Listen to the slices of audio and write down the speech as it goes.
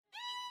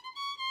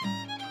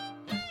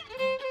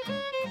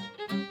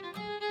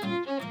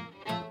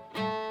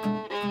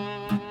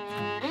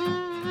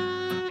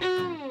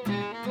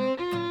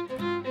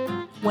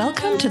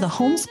Welcome to the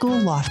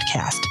Homeschool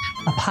Loftcast,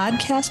 a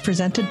podcast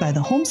presented by the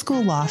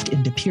Homeschool Loft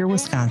in De Pere,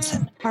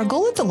 Wisconsin. Our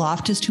goal at the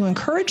Loft is to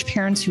encourage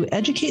parents who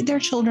educate their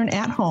children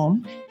at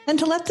home and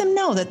to let them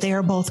know that they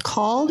are both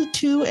called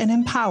to and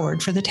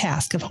empowered for the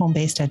task of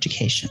home-based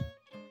education.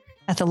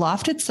 At the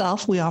Loft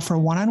itself, we offer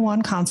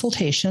one-on-one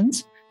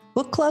consultations,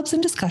 book clubs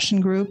and discussion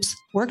groups,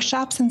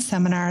 workshops and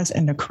seminars,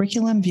 and a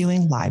curriculum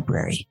viewing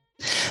library.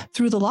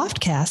 Through the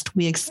Loftcast,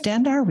 we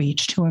extend our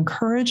reach to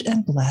encourage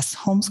and bless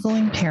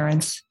homeschooling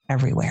parents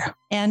everywhere.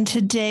 And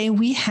today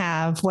we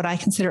have what I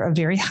consider a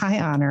very high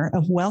honor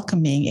of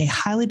welcoming a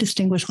highly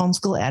distinguished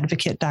homeschool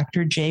advocate,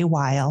 Dr. Jay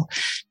Wile,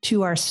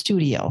 to our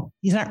studio.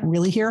 He's not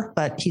really here,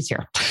 but he's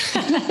here.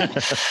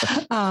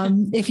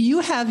 If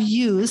you have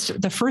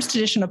used the first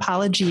edition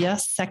Apologia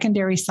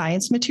secondary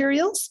science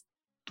materials,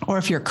 or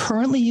if you're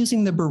currently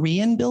using the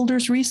Berean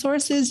Builders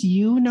resources,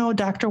 you know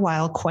Dr.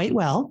 Wile quite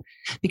well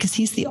because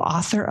he's the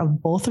author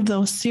of both of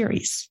those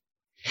series.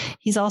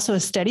 He's also a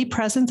steady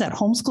presence at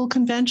homeschool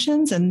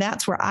conventions, and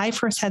that's where I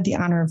first had the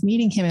honor of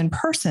meeting him in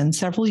person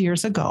several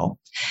years ago.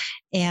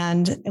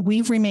 And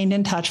we've remained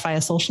in touch via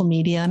social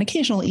media and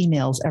occasional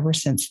emails ever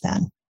since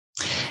then.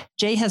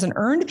 Jay has an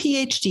earned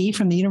PhD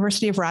from the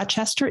University of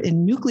Rochester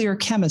in nuclear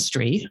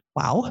chemistry,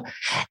 wow,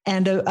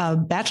 and a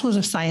Bachelor's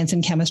of Science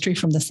in Chemistry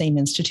from the same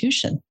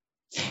institution.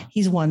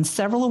 He's won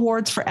several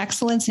awards for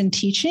excellence in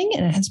teaching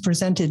and has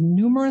presented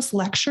numerous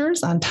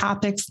lectures on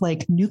topics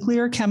like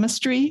nuclear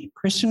chemistry,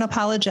 Christian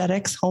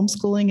apologetics,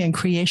 homeschooling, and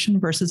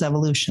creation versus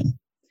evolution.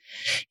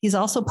 He's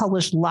also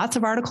published lots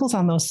of articles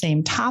on those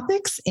same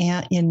topics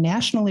and in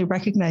nationally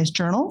recognized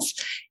journals.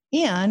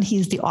 And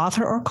he's the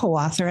author or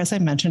co-author, as I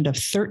mentioned, of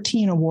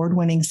 13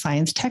 award-winning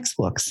science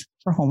textbooks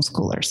for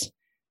homeschoolers.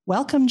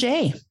 Welcome,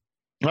 Jay.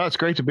 Well, it's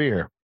great to be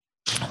here.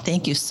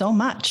 Thank you so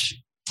much.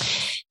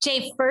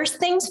 Jay, first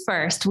things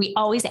first, we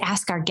always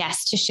ask our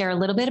guests to share a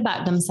little bit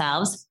about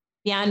themselves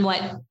beyond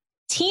what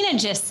Tina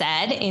just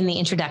said in the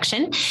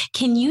introduction.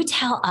 Can you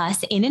tell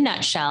us in a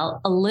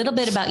nutshell a little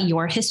bit about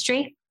your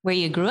history, where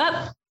you grew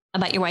up,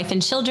 about your wife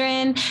and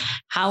children,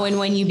 how and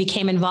when you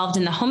became involved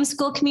in the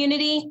homeschool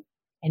community,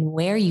 and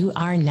where you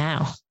are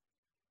now?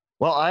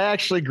 Well, I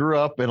actually grew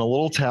up in a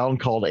little town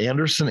called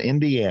Anderson,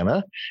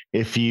 Indiana.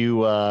 If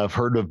you have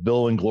heard of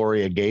Bill and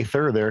Gloria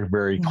Gaither, they're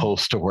very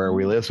close to where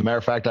we live. As a matter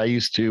of fact, I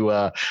used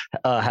to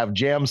have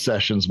jam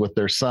sessions with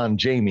their son,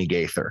 Jamie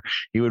Gaither.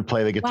 He would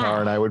play the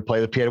guitar and I would play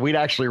the piano. We'd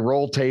actually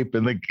roll tape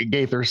in the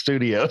Gaither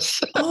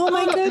studios. Oh,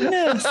 my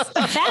goodness.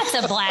 That's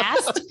a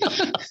blast.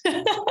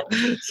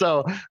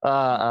 So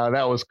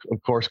that was,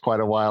 of course, quite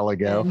a while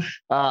ago.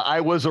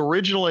 I was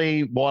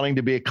originally wanting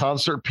to be a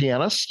concert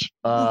pianist,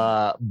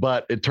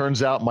 but it turns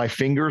out my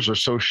fingers are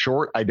so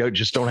short, I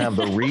just don't have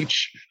the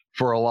reach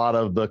for a lot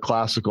of the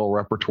classical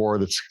repertoire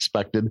that's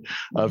expected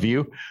of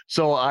you.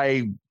 So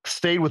I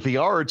stayed with the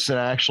arts, and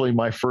actually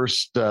my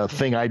first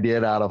thing I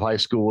did out of high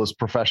school was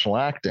professional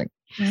acting.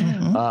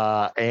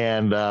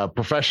 And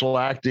professional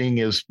acting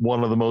is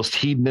one of the most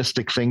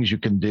hedonistic things you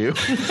can do.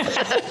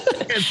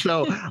 And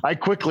so I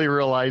quickly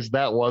realized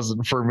that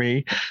wasn't for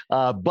me.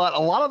 But a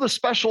lot of the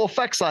special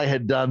effects I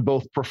had done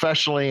both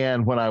professionally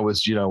and when I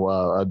was,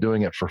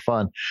 doing it for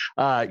fun,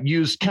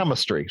 used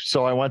chemistry.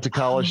 So I went to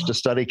college to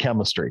study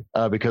chemistry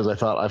because I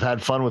thought I've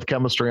had fun with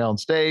chemistry on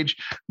stage.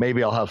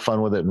 Maybe I'll have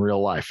fun with it in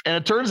real life. And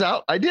it turns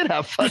out I did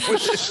have fun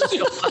with it in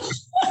real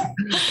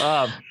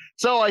life.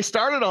 So I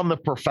started on the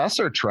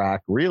professor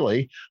track,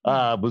 really,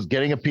 was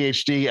getting a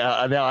PhD.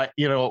 Now,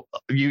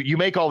 you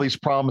make all these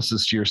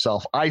promises to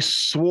yourself. I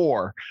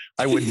swore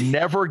I would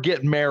never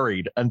get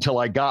married until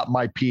I got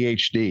my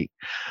PhD.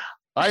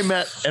 I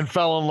met and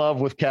fell in love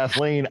with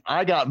Kathleen.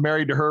 I got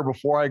married to her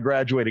before I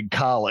graduated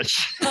college.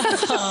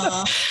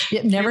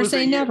 Never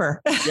say never.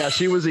 Yeah,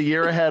 she was a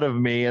year ahead of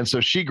me. And so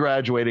she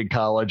graduated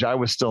college. I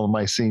was still in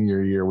my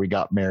senior year. We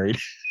got married.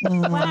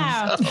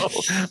 Wow.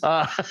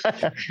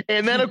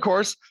 And then, of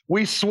course,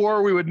 we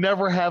swore we would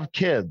never have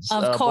kids.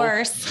 Of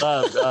course.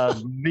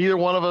 Neither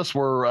one of us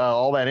were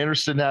all that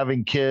interested in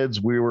having kids.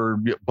 We were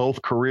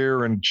both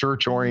career and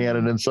church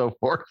oriented and so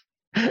forth.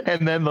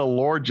 And then the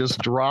Lord just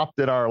dropped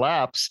in our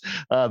laps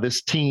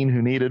this teen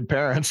who needed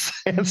parents.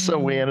 And so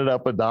we ended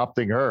up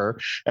adopting her.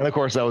 And of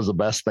course, that was the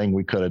best thing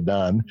we could have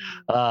done.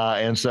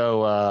 And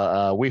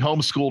so we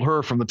homeschooled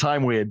her from the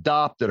time we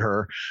adopted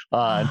her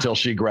until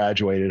she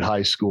graduated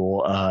high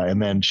school.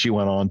 And then she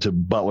went on to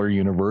Butler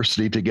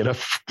University to get a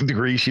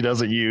degree she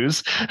doesn't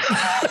use.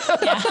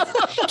 Yeah.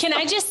 Can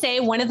I just say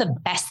one of the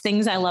best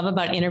things I love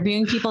about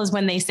interviewing people is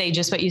when they say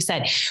just what you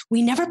said.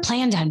 We never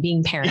planned on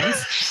being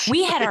parents.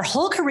 We had our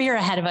whole career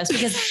ahead of us,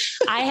 because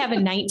I have a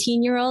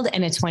 19-year-old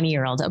and a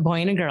 20-year-old, a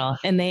boy and a girl,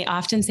 and they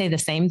often say the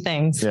same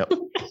things. Yep.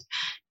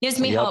 Gives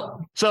me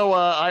hope. So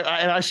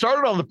I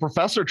started on the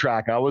professor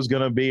track. I was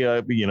going to be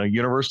a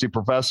university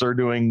professor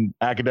doing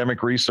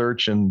academic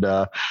research and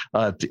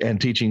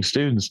teaching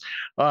students.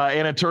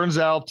 And it turns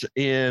out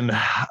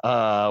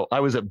I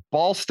was at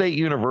Ball State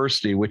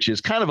University, which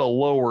is kind of a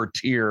lower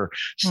tier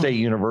state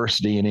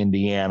university in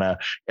Indiana.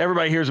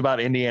 Everybody hears about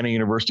Indiana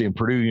University and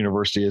Purdue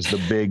University as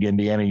the big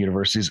Indiana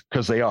universities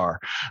because they are.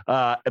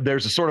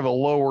 There's a sort of a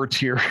lower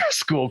tier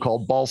school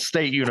called Ball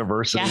State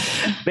University.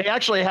 Yeah. They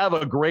actually have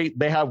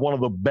they have one of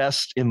the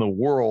best in the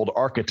world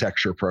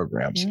architecture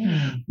programs,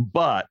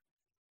 but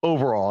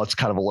overall it's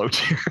kind of a low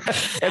tier.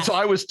 And so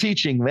I was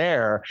teaching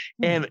there,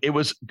 and it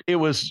was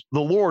the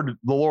Lord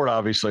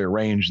obviously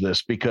arranged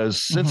this,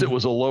 because since it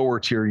was a lower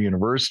tier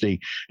university,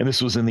 and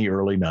this was in the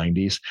early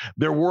 90s,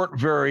 there weren't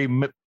very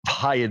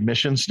high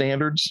admission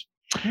standards.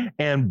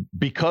 And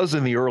because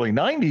in the early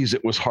 90s,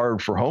 it was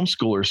hard for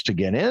homeschoolers to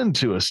get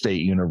into a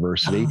state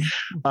university,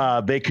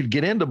 they could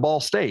get into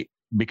Ball State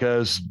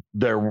because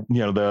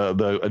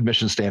the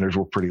admission standards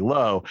were pretty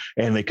low,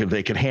 and they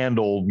could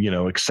handle,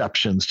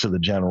 exceptions to the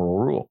general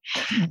rule.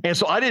 And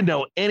so I didn't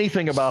know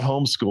anything about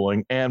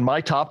homeschooling, and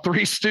my top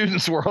 3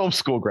 students were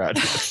homeschool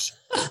graduates.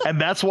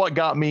 And that's what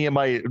got me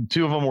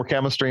two of them were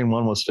chemistry and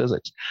one was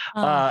physics.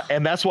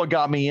 And that's what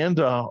got me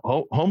into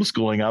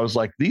homeschooling. I was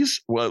like,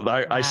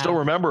 I still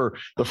remember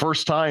the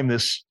first time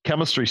this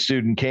chemistry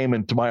student came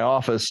into my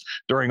office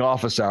during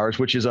office hours,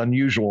 which is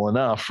unusual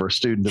enough for a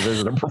student to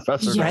visit a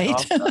professor.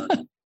 Right.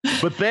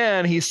 But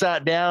then he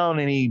sat down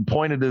and he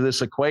pointed to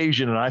this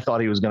equation, and I thought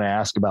he was going to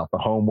ask about the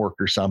homework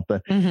or something.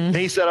 And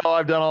he said, "Oh,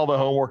 I've done all the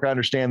homework. I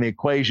understand the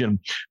equation,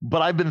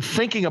 but I've been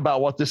thinking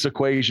about what this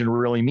equation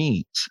really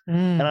means."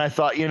 And I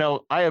thought,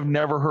 I have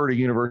never heard a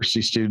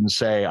university student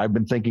say, "I've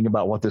been thinking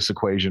about what this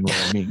equation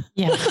really means."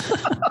 Yeah.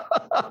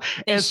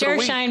 They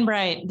shine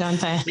bright, don't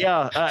they?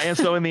 Yeah. And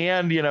so in the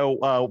end,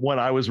 when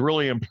I was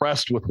really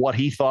impressed with what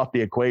he thought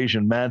the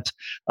equation meant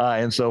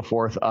and so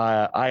forth,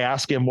 I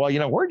asked him, "Well,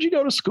 where'd you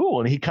go to school?"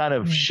 And he kind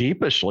of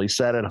sheepishly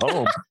said, "At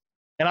home."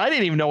 And I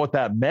didn't even know what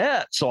that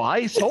meant. So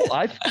I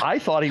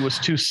thought he was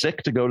too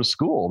sick to go to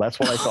school. That's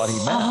what I thought he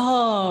meant.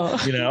 Oh,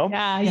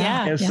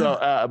 Yeah. And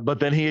so, but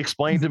then he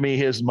explained to me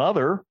his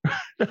mother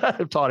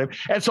taught him.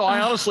 And so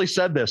I honestly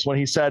said this when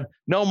he said,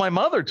 "No, my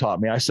mother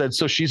taught me." I said,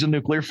 "So she's a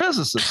nuclear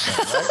physicist,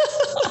 right?"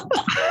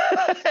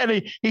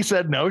 And he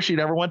said, "No, she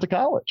never went to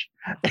college."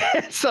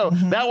 And so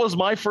that was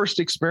my first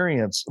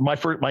experience. My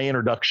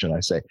introduction,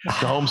 I say,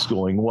 to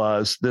homeschooling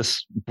was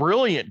this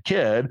brilliant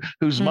kid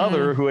whose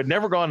mother, who had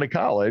never gone to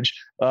college,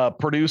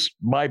 produced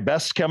my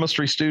best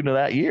chemistry student of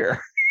that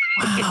year.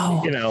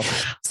 Wow.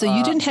 So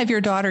you didn't have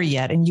your daughter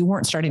yet, and you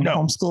weren't starting to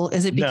homeschool.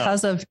 Is it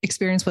because of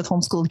experience with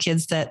homeschooled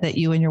kids that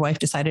you and your wife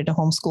decided to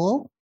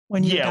homeschool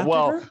when you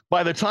adopted her?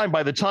 By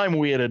the time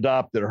we had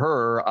adopted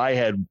her, I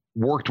had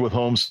worked with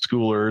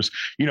homeschoolers.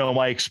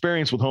 My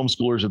experience with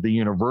homeschoolers at the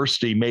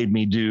university made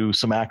me do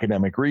some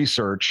academic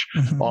research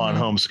on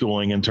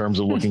homeschooling in terms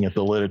of looking at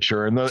the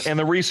literature, and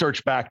the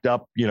research backed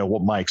up,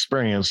 what my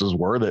experiences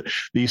were, that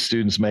these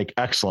students make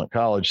excellent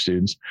college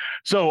students.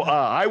 So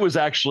I was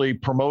actually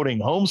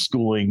promoting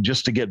homeschooling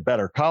just to get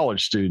better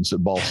college students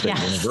at Ball State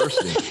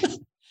University.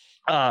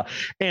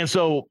 And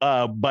so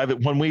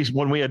when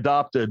we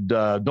adopted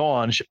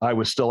Dawn, I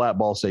was still at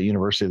Ball State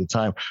University at the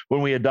time.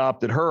 When we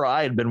adopted her,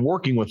 I had been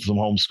working with some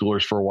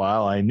homeschoolers for a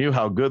while. I knew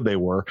how good they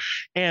were.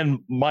 And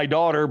my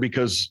daughter,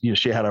 because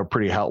she had a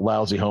pretty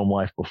lousy home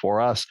life before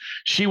us,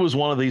 she was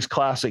one of these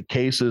classic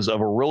cases of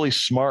a really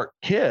smart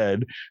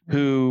kid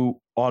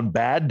who on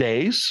bad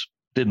days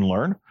didn't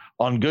learn.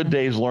 On good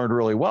days, learned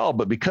really well,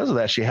 but because of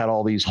that, she had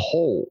all these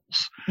holes.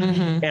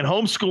 And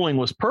homeschooling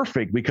was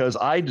perfect because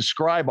I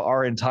describe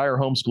our entire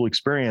homeschool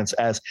experience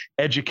as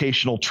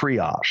educational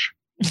triage.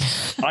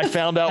 I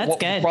found out what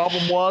the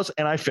problem was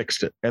and I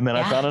fixed it. And then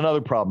I found another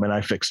problem and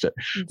I fixed it.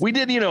 We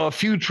did, a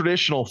few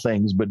traditional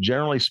things, but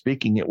generally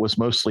speaking, it was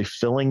mostly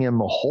filling in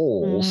the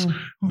holes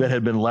that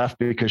had been left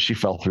because she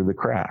fell through the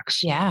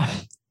cracks. Yeah.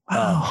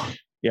 Wow.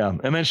 Yeah.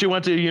 And then she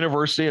went to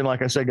university and,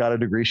 like I said, got a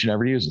degree she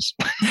never uses.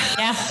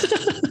 Yeah.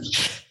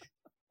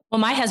 Well,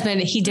 my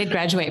husband, he did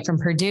graduate from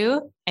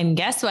Purdue, and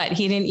guess what?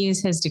 He didn't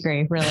use his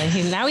degree,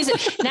 really. Now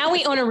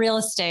we own a real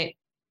estate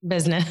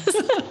business.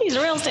 He's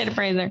a real estate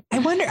appraiser. I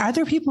wonder, are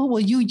there people, well,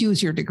 you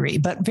use your degree,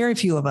 but very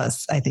few of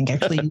us, I think,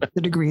 actually use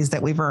the degrees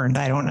that we've earned.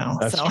 I don't know.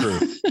 That's true.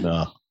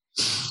 No.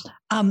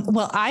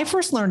 Well, I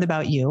first learned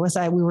about you as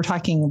we were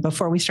talking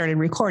before we started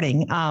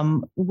recording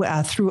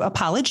through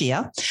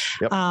Apologia.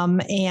 Yep.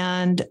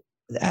 And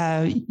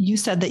you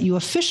said that you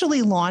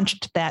officially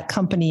launched that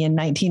company in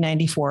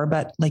 1994,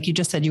 but like you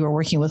just said, you were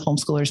working with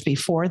homeschoolers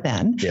before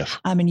then. Yes.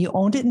 And you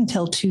owned it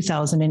until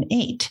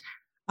 2008.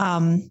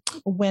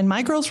 When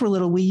my girls were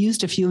little, we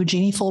used a few of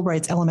Jeannie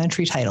Fulbright's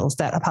elementary titles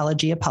that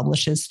Apologia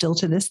publishes still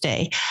to this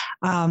day.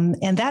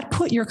 And that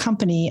put your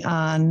company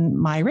on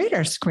my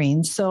radar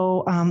screen.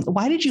 So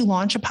why did you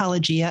launch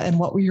Apologia, and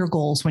what were your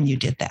goals when you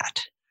did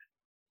that?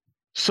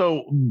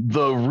 So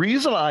the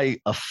reason I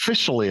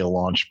officially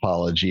launched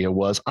Apologia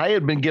was I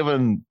had been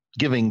given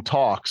giving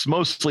talks,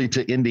 mostly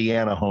to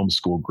Indiana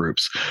homeschool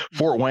groups.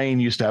 Fort Wayne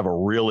used to have a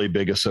really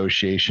big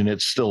association.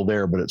 It's still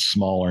there, but it's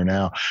smaller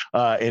now.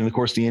 And of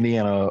course, the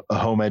Indiana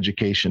Home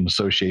Education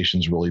Association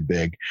is really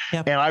big.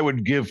 Yep. And I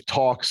would give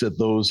talks at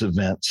those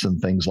events and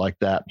things like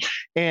that.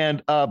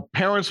 And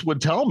parents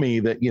would tell me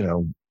that, you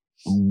know,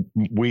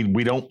 we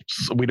don't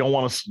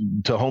want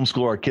to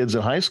homeschool our kids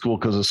in high school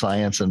because of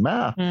science and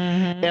math.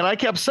 Mm-hmm. And I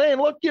kept saying,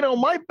 look, you know,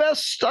 my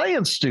best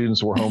science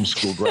students were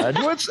homeschool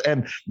graduates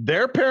and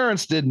their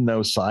parents didn't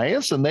know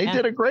science and they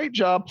did a great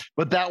job,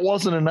 but that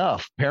wasn't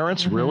enough.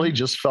 Parents really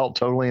just felt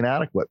totally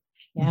inadequate.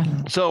 Yeah.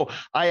 So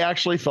I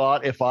actually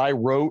thought if I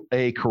wrote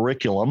a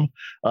curriculum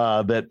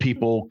that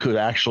people could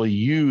actually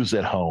use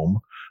at home,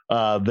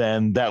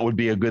 then that would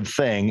be a good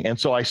thing. And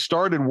so I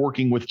started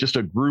working with just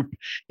a group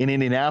in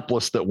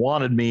Indianapolis that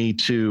wanted me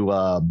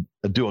to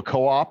do a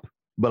co-op,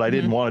 but I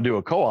didn't want to do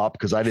a co-op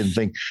because I didn't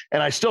think,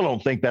 and I still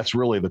don't think that's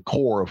really the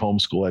core of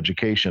homeschool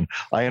education.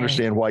 I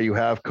understand why you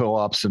have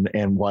co-ops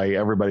and why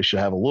everybody should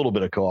have a little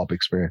bit of co-op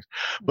experience.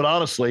 But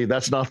honestly,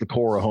 that's not the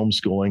core of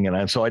homeschooling.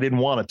 And so I didn't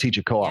want to teach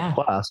a co-op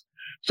class.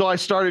 So I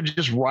started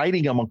just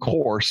writing them a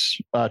course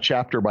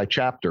chapter by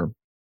chapter.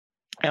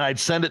 And I'd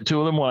send it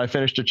to them when I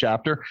finished a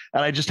chapter.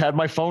 And I just had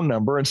my phone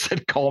number and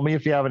said, call me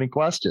if you have any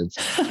questions.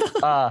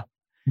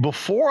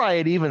 Before I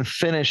had even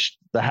finished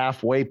the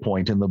halfway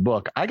point in the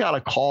book, I got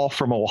a call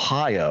from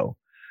Ohio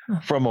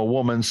from a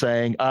woman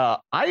saying,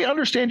 I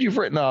understand you've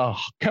written a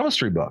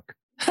chemistry book.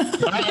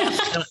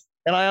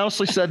 And I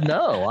honestly said,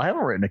 no, I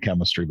haven't written a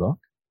chemistry book.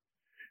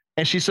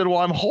 And she said, well,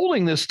 I'm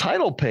holding this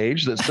title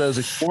page that says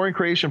Exploring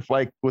Creation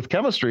with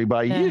Chemistry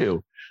by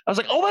you. I was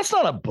like, oh, that's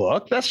not a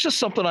book. That's just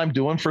something I'm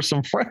doing for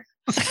some friends.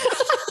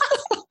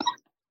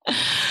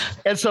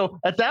 And so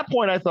at that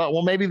point, I thought,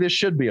 well, maybe this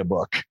should be a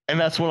book. And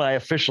that's when I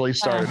officially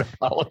started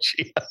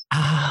Apologia.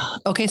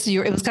 Okay. So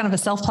it was kind of a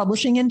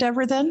self-publishing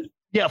endeavor then?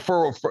 Yeah,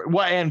 for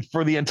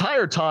the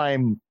entire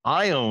time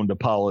I owned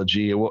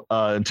Apologia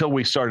until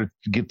we started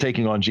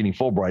taking on Jeannie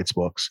Fulbright's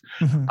books,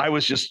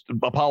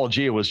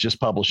 Apologia was just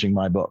publishing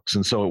my books.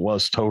 And so it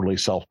was totally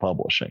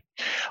self-publishing.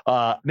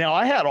 Now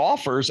I had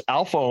offers.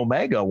 Alpha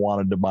Omega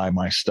wanted to buy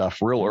my stuff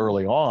real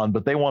early on,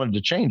 but they wanted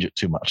to change it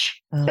too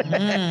much.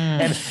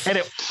 and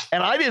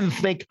I didn't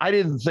think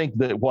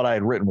that what I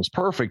had written was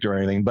perfect or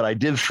anything, but I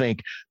did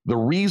think the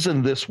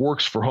reason this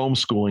works for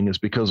homeschooling is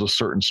because of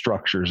certain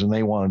structures, and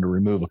they wanted to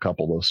remove a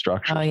couple of those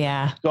structures. Oh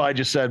yeah. So I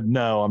just said,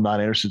 no, I'm not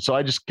interested. So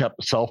I just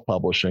kept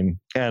self-publishing,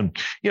 and,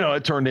 you know,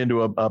 it turned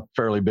into a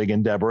fairly big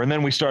endeavor. And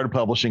then we started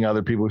publishing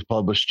other people. We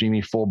published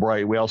Jeannie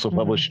Fulbright. We also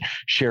published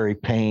Sherry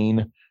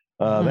Payne.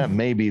 That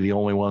may be the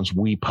only ones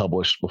we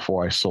published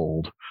before I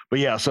sold. But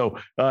yeah, so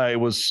it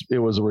was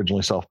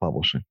originally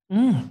self-publishing.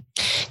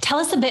 Tell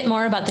us a bit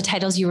more about the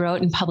titles you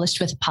wrote and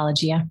published with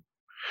Apologia.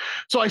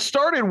 So I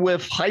started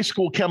with high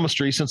school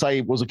chemistry since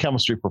I was a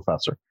chemistry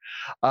professor.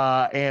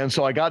 And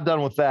so I got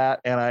done with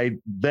that.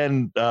 And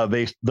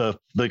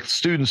the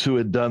students who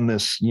had done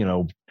this, you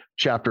know,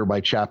 chapter by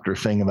chapter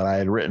thing that I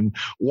had written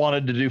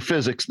wanted to do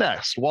physics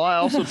next. Well, I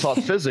also taught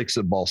physics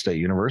at Ball State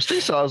University.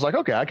 So I was like,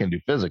 okay, I can do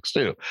physics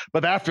too.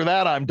 But after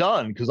that, I'm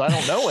done because I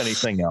don't know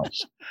anything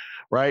else.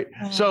 Right.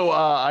 So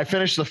I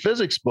finished the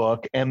physics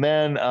book, and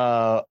then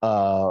a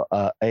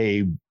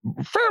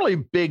fairly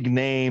big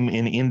name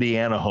in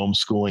Indiana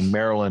homeschooling,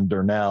 Marilyn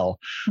Durnell.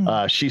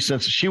 She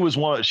was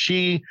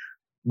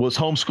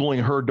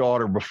homeschooling her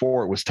daughter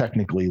before it was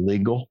technically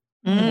legal.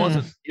 It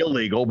wasn't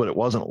illegal, but it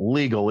wasn't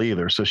legal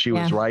either. So she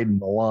was riding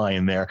the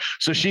line there.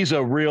 So she's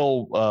a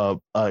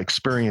real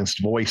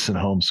experienced voice in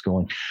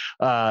homeschooling.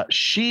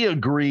 She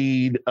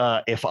agreed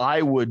if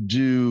I would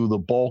do the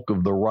bulk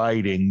of the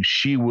writing,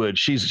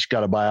 she's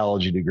got a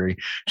biology degree.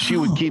 She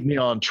would keep me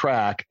on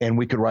track and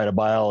we could write a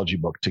biology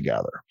book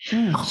together.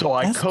 So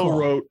I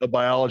co-wrote a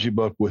biology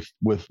book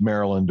with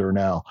Marilyn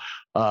Durnell.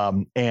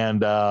 And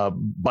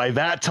by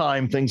that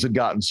time, things had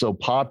gotten so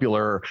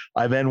popular.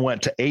 I then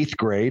went to 8th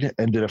grade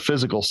and did a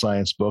physical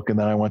science book. And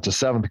then I went to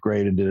 7th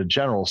grade and did a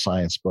general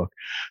science book.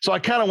 So I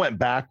kind of went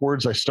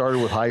backwards. I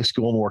started with high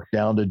school and worked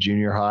down to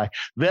junior high.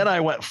 Then I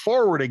went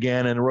forward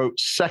again and wrote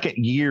second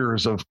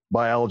years of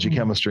biology,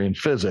 chemistry, and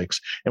physics.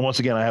 And once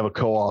again, I have a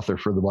co-author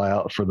for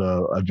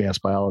the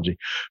advanced biology,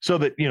 so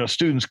that, you know,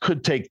 students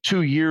could take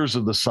 2 years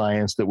of the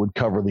science that would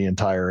cover the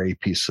entire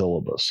AP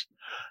syllabus.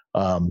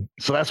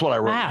 So that's what I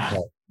wrote.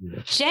 Wow.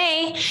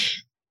 Jay,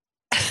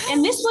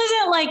 and this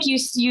wasn't like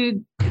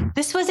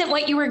this wasn't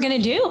what you were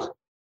going to do.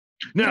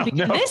 No.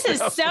 This is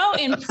so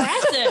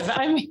impressive.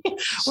 I mean,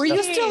 were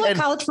you still a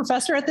college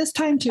professor at this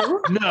time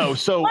too? No.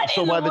 So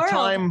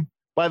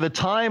by the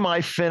time I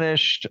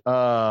finished,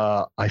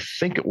 I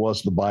think it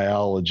was the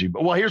biology.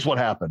 But well, here's what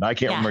happened. I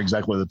can't remember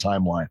exactly the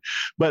timeline,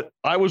 but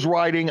I was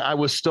writing. I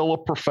was still a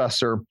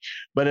professor,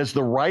 but as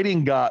the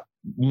writing got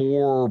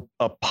more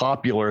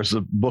popular, as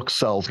the book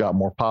sales got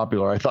more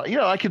popular, I thought, you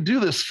know, I could do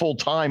this full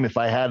time if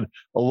I had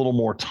a little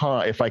more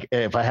time, if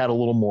I had a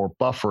little more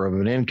buffer of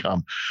an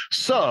income.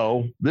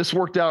 So this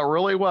worked out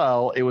really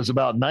well. It was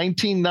about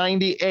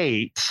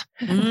 1998,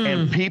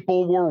 and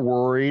people were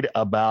worried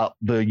about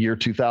the year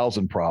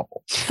 2000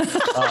 problem.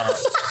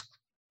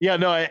 Yeah,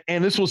 no,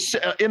 and this was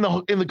in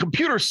the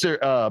computer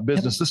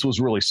business. This was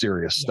really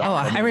serious stuff. Oh,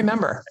 I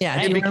remember.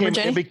 Yeah, do you remember,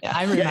 Jenny?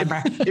 I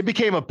remember. It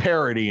became a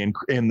parody in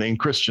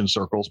Christian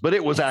circles, but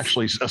it was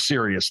actually a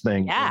serious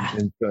thing. Yeah.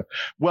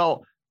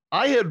 Well,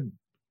 I had,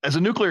 as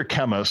a nuclear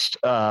chemist,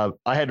 I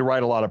had to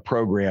write a lot of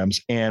programs,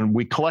 and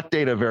we collect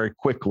data very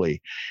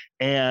quickly.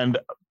 And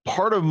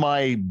part of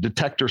my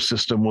detector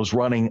system was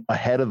running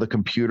ahead of the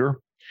computer.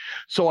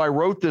 So I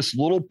wrote this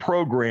little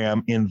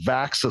program in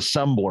VAX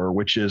assembler,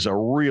 which is a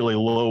really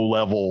low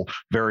level,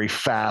 very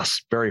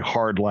fast, very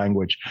hard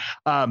language,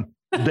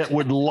 that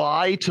would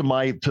lie to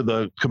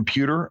the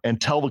computer and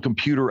tell the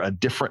computer a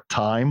different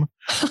time,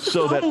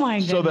 so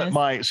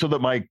that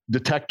my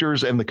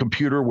detectors and the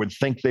computer would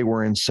think they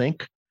were in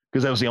sync,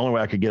 because that was the only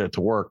way I could get it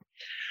to work.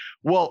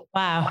 Well,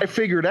 wow. I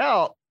figured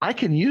out I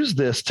can use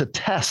this to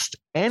test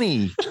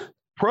any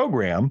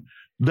program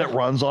that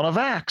runs on a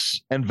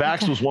VAX. And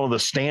VAX was one of the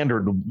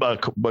standard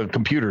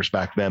computers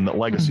back then that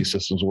legacy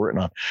systems were written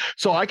on.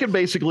 So I could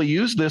basically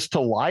use this to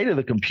lie to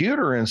the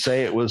computer and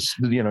say it was,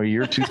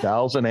 year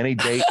 2000, any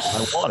date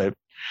I wanted.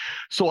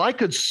 So I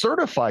could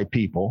certify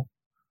people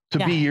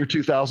to be year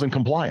 2000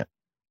 compliant.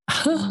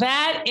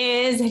 That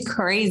is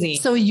crazy.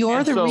 So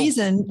you're the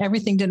reason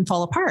everything didn't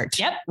fall apart.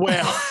 Yep.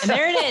 Well, and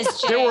there it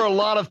is, Jay. There were a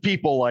lot of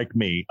people like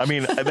me. I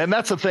mean, and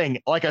that's the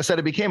thing. Like I said,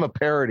 it became a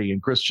parody in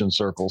Christian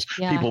circles,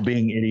 people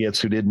being idiots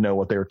who didn't know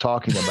what they were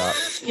talking about.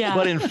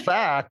 But in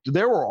fact,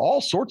 there were all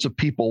sorts of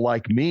people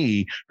like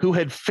me who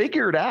had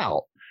figured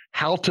out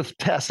how to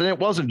test. And it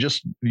wasn't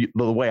just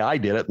the way I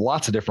did it.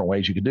 Lots of different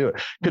ways you could do it.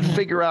 Could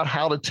figure out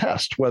how to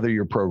test whether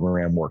your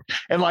program worked.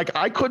 And like,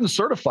 I couldn't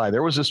certify.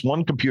 There was this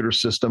one computer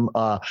system,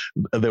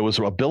 there was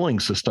a billing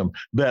system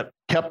that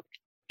kept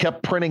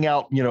printing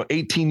out,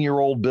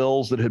 18-year-old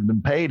bills that had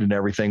been paid and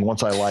everything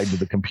once I lied to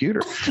the computer.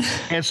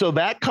 And so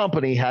that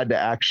company had to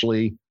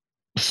actually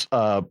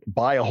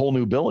buy a whole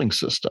new billing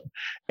system.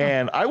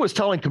 And I was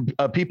telling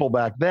people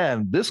back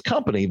then, this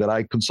company that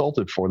I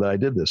consulted for, that I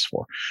did this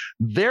for,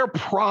 their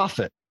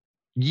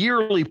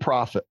yearly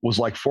profit was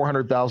like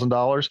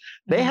 $400,000.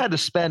 They had to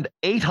spend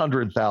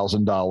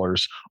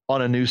 $800,000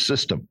 on a new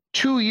system,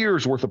 2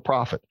 years worth of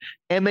profit.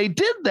 And they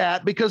did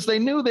that because they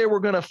knew they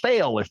were going to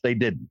fail if they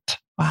didn't.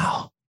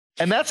 Wow.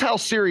 And that's how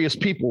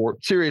people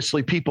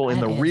in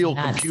the real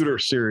computer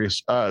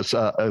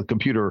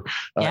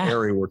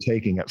area were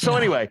taking it. So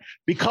anyway,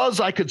 because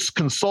I could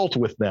consult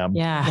with them,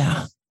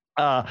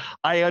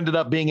 I ended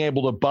up being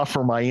able to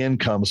buffer my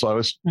income. So I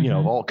was,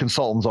 all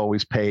consultants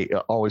always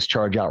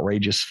charge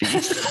outrageous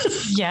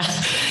fees. Yeah.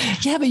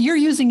 But you're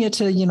using it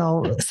to,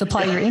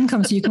 supply your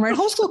income so you can write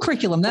homeschool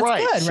curriculum.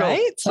 That's good,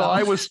 right? So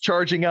I was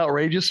charging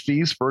outrageous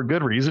fees for a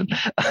good reason.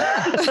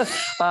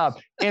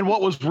 And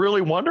what was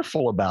really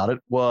wonderful about it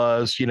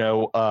was,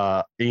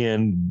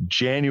 in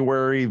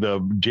January,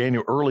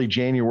 early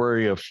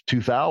January of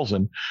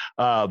 2000,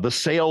 the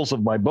sales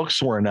of my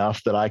books were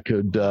enough that I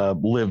could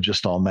live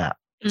just on that.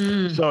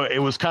 So it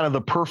was kind of the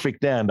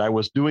perfect end. I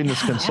was doing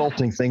this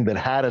consulting thing that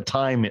had a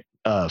time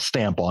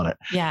stamp on it.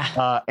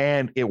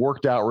 And it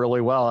worked out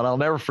really well. And I'll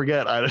never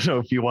forget. I don't know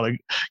if you want to,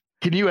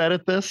 can you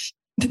edit this?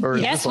 Or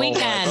yes, we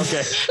can.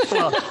 Okay.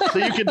 Well, so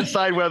you can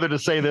decide whether to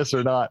say this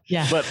or not.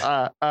 But,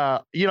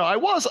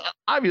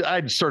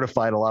 I'd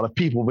certified a lot of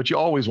people, but you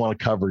always want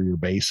to cover your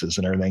bases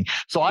and everything.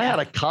 So I had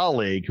a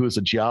colleague who was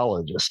a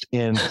geologist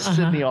in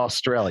Sydney,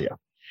 Australia.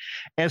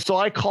 And so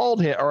I called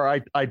him, or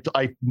I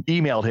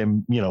emailed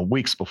him,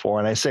 weeks before,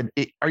 and I said,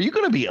 "Are you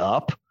going to be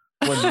up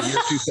when the year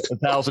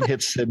 2000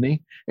 hits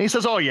Sydney?" And he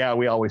says, "Oh yeah,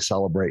 we always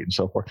celebrate and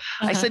so forth."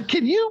 I said,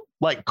 "Can you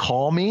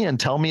call me and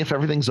tell me if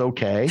everything's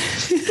okay?"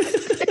 He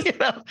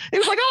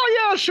was like,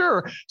 "Oh yeah,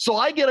 sure." So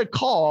I get a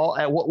call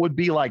at what would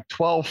be like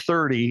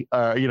 12:30,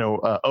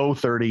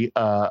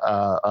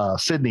 0:30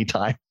 Sydney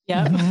time.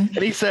 And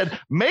he said,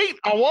 "Mate,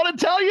 I want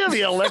to tell you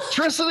the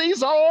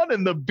electricity's on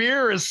and the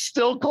beer is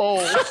still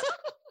cold."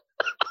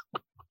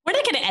 We're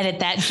not going to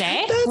edit that,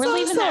 Jay. We're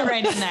leaving that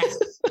right in there.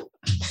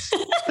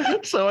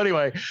 So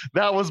anyway,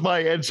 that was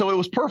and so it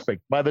was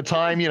perfect. By the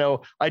time,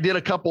 I did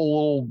a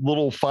couple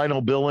little final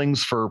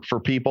billings for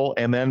people,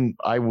 and then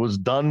I was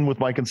done with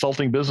my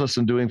consulting business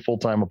and doing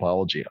full-time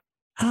Apologia.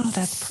 Oh,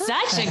 that's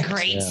perfect. Such a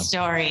great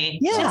story.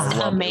 Yeah. Just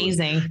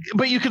amazing.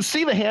 But you can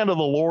see the hand of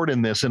the Lord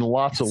in this in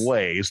lots of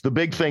ways. The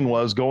big thing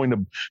was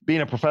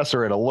being a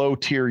professor at a low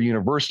tier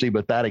university,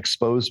 but that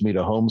exposed me to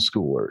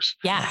homeschoolers.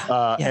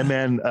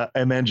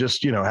 And then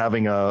just,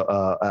 having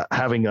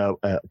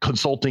a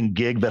consulting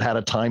gig that had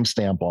a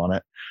timestamp on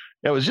it.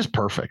 It was just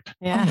perfect.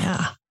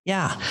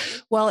 Yeah.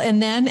 Well,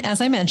 and then, as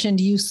I mentioned,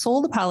 you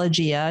sold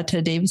Apologia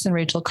to Davis and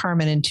Rachel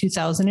Carmen in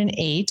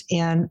 2008,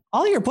 and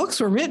all your books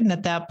were written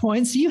at that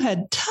point. So you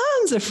had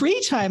tons of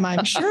free time,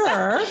 I'm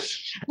sure.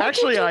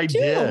 Actually, I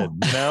did.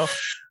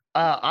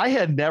 I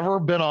had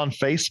never been on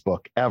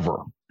Facebook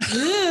ever.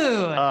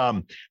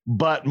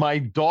 But my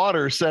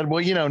daughter said,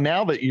 "Well,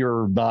 now that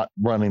you're not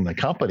running the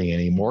company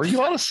anymore,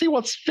 you ought to see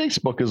what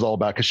Facebook is all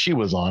about," because she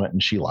was on it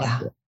and she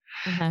liked it.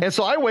 And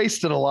so I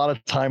wasted a lot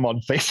of time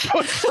on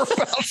Facebook for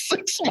about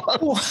 6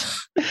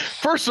 months.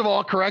 First of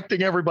all,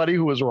 correcting everybody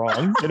who was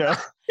wrong,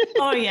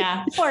 Oh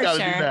yeah, for Gotta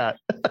sure. do that.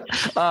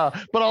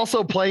 But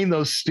also playing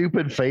those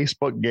stupid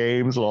Facebook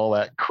games and all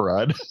that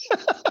crud.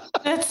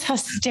 That's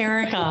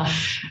hysterical.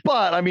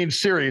 But I mean,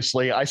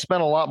 seriously, I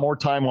spent a lot more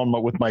time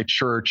with my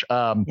church.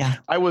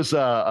 I was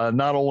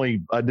not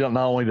only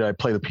did I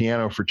play the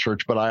piano for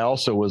church, but I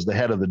also was the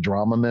head of the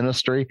drama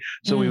ministry.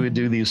 So we would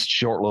do these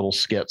short little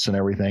skits and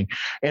everything.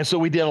 And so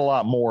we did a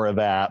lot more of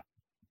that.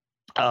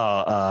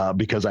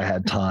 Because I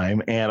had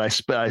time, and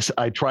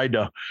I tried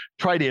to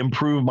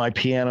improve my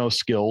piano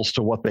skills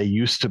to what they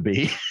used to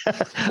be,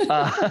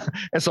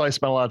 and so I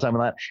spent a lot of time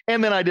on that.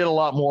 And then I did a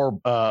lot more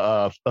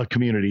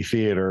community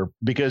theater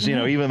because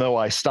even though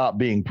I stopped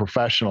being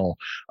professional,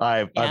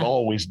 I've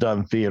always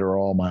done theater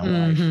all my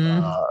life.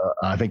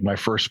 I think my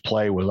first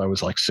play was I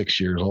was like 6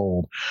 years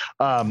old.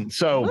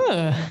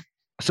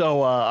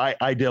 So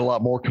I did a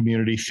lot more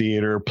community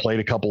theater, played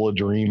a couple of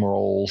dream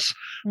roles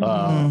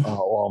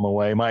along the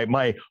way.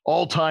 My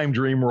all-time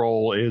dream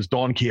role is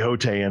Don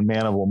Quixote in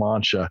Man of La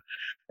Mancha,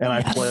 and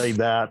I played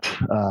that.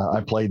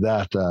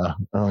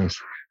 I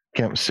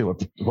can't see what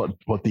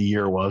the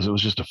year was. It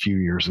was just a few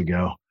years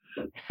ago.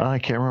 I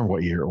can't remember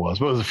what year it was,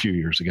 but it was a few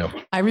years ago.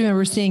 I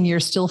remember seeing your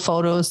still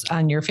photos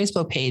on your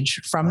Facebook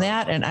page from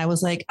that. And I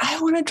was like, I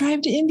want to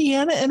drive to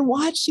Indiana and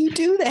watch you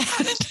do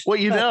that.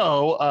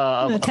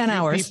 Well, 10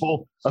 hours.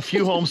 A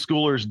few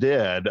homeschoolers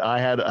did. I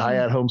had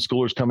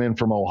homeschoolers come in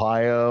from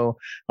Ohio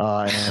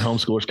and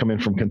homeschoolers come in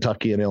from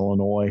Kentucky and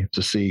Illinois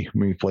to see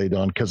me play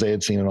Don because they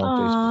had seen it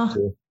on Facebook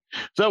too.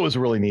 So that was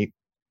really neat.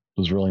 It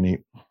was really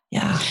neat.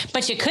 Yeah.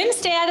 But you couldn't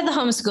stay out of the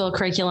homeschool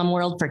curriculum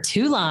world for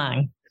too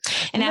long.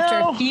 And after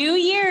a few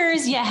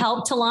years, you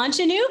helped to launch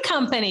a new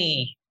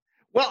company.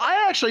 Well,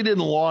 I actually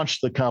didn't launch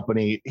the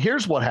company.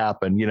 Here's what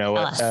happened.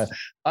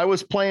 I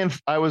was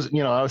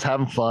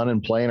having fun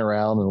and playing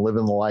around and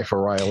living the life of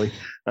Riley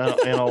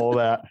and all of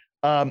that.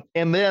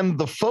 And then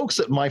the folks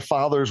at My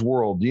Father's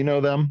World, do you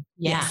know them?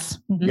 Yes.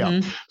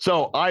 Yeah.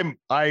 So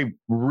I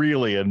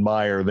really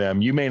admire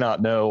them. You may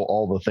not know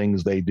all the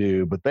things they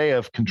do, but they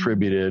have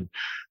contributed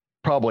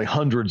probably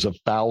hundreds of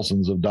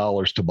thousands of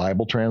dollars to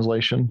Bible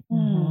translation.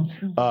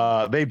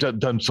 They've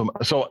done some.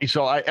 So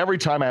I every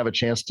time I have a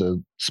chance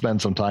to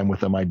spend some time with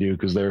them, I do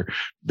because they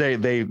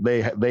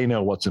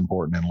know what's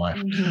important in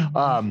life.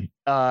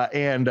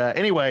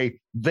 Anyway,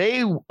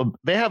 they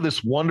have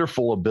this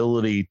wonderful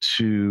ability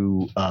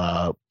to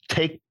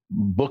take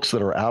books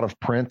that are out of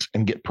print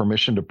and get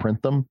permission to print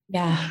them.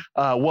 Yeah.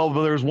 Well,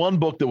 there's one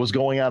book that was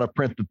going out of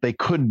print that they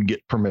couldn't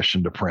get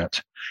permission to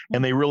print,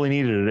 and they really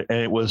needed it.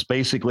 And it was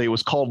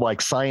called like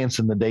Science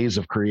in the Days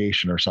of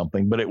Creation or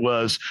something, but it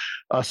was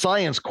a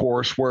science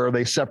course where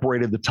they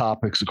separated the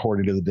topics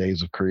according to the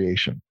days of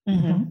creation.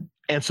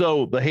 And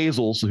so the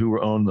Hazels, who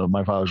own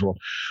My Father's World,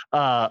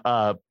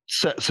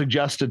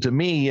 suggested to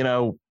me,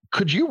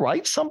 could you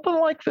write something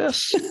like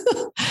this?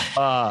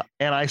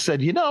 And I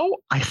said,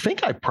 I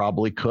think I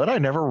probably could. I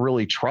never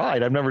really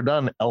tried. I've never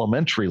done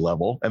elementary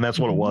level. And that's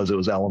what it was. It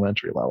was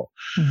elementary level.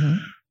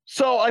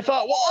 So I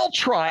thought, well, I'll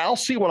try. I'll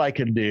see what I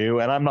can do.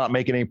 And I'm not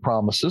making any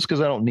promises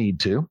because I don't need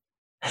to.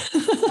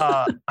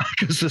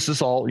 Because this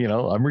is all,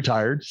 I'm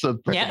retired. So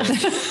yeah.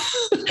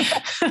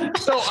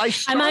 So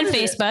I'm on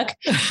Facebook.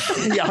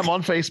 Yeah, I'm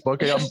on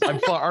Facebook.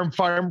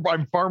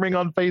 I'm farming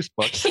on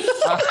Facebook.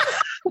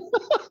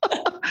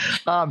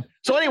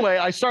 So anyway,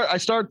 I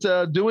start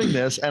doing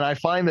this, and I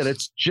find that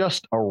it's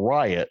just a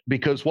riot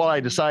because what I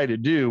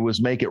decided to do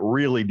was make it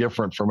really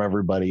different from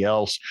everybody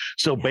else.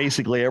 So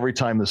basically, every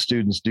time the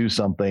students do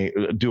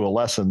a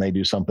lesson, they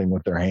do something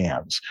with their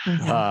hands,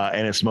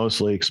 and it's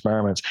mostly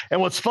experiments.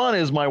 And what's fun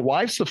is my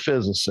wife's a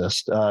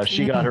physicist.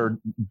 She got her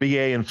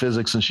BA in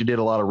physics, and she did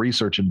a lot of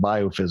research in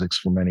biophysics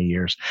for many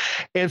years.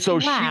 And so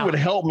she would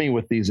help me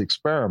with these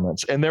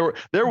experiments. And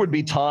there would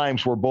be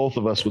times where both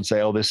of us would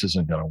say, "Oh, this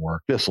isn't going to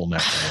work. This will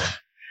never work."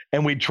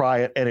 And we'd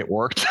try it, and it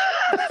worked.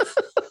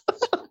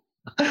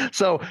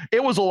 So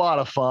it was a lot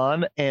of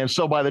fun. And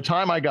so by the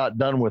time I got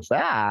done with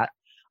that,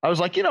 I was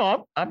like,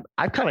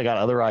 I've kind of got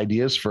other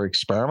ideas for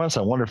experiments.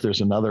 I wonder if there's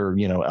another,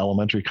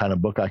 elementary kind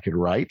of book I could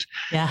write.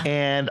 Yeah.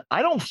 And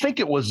I don't think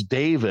it was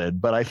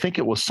David, but I think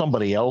it was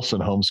somebody else in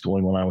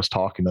homeschooling when I was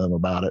talking to them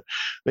about it.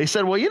 They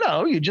said, well,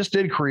 you just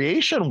did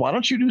creation. Why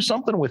don't you do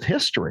something with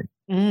history?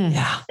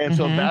 Yeah. And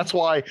so that's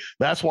why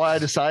I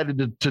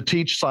decided to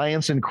teach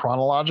science in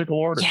chronological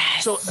order.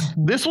 Yes. So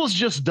this was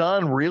just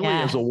done really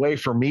as a way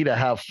for me to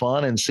have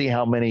fun and see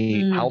how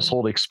many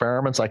household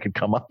experiments I could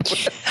come up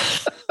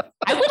with.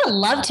 I would have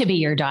loved to be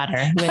your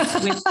daughter.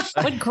 With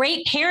what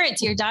great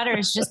parents your daughter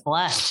is just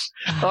blessed.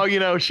 Oh,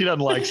 she doesn't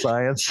like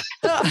science.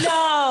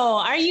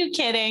 No, are you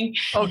kidding?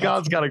 Oh,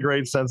 God's got a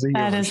great sense of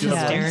humor. That is she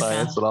doesn't like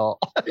science at all.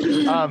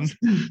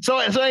 So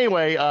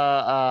anyway,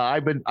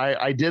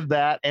 I did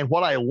that, and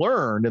what I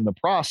learned in the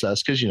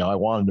process, because I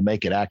wanted to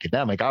make it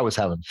academic. I was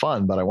having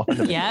fun, but I wanted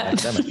to make it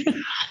academic.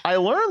 I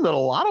learned that a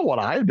lot of what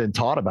I had been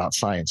taught about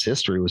science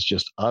history was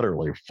just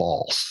utterly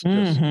false.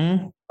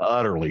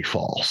 utterly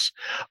false.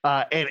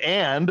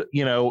 And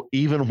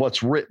even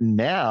what's written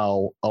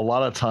now, a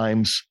lot of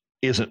times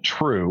isn't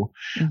true.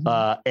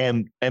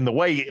 And the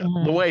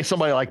way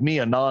somebody like me,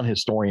 a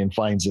non-historian,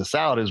 finds this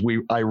out is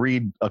I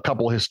read a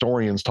couple of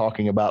historians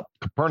talking about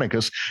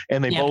Copernicus,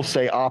 and they both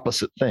say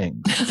opposite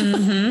things.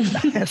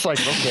 It's like,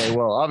 okay,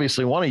 well,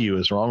 obviously one of you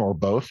is wrong, or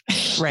both.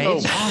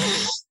 Right.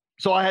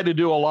 So I had to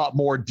do a lot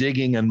more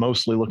digging and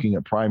mostly looking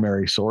at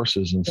primary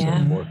sources and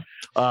so forth.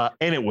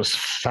 And it was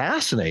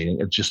fascinating.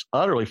 It's just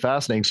utterly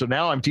fascinating. So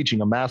now I'm teaching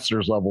a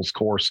master's levels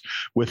course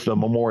with the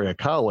Memorial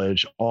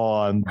College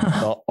on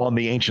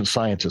the ancient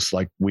scientists.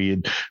 Like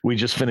we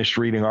just finished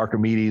reading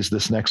Archimedes.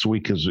 This next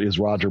week is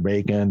Roger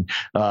Bacon,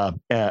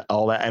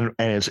 all that.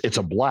 And it's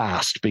a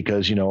blast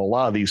because, a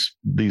lot of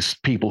these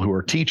people who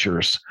are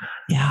teachers,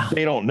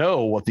 they don't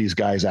know what these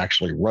guys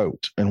actually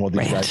wrote, and what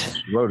these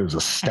guys wrote is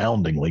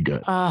astoundingly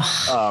good.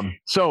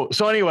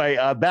 So anyway,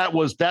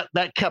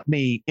 that kept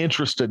me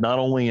interested, not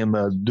only in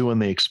doing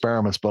the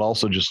experiments, but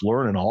also just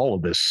learning all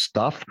of this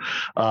stuff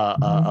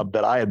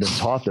that I had been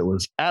taught that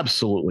was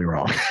absolutely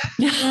wrong.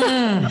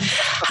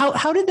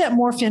 How did that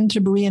morph into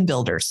Berean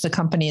Builders, the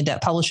company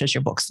that publishes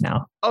your books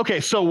now?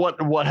 Okay, so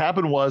what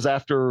happened was,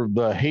 after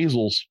the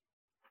Hazels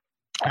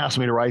asked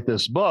me to write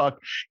this book,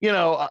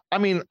 I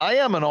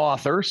am an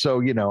author,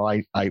 so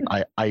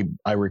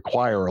I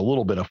require a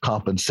little bit of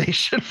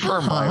compensation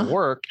for my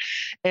work,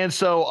 and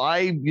so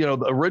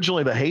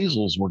originally the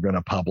Hazels were going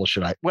to publish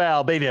it.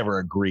 They never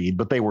agreed,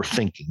 but they were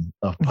thinking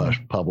of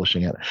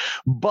publishing it.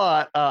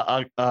 But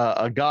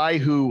a guy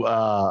who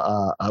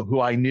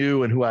I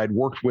knew and who I'd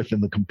worked with in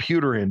the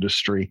computer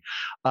industry,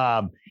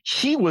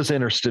 he was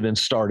interested in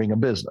starting a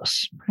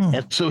business,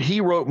 and so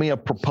he wrote me a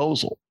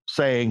proposal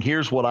saying,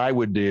 here's what I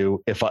would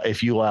do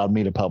if you allowed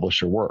me to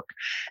publish your work.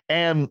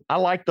 And I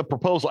liked the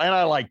proposal, and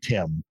I liked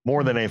him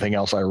more than anything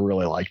else. I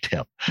really liked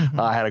him.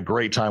 I had a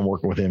great time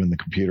working with him in the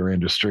computer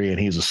industry, and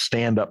he's a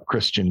stand-up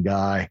Christian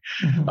guy.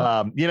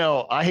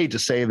 I hate to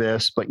say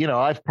this, but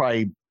I've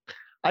probably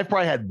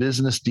had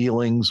business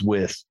dealings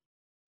with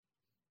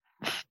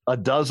a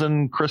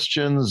dozen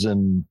Christians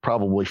and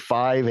probably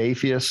 5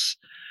 atheists.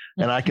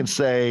 And I can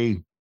say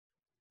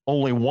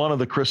only one of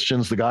the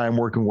Christians, the guy I'm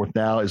working with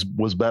now,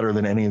 was better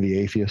than any of the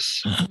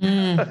atheists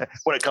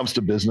when it comes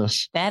to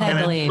business. That I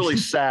believe. It's really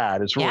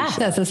sad. It's really sad.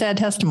 That's a sad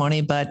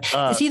testimony. But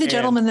is he the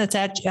gentleman that's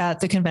at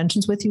the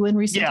conventions with you in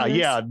recent years?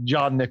 Yeah,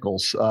 John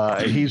Nichols.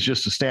 He's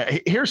just a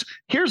stand. Here's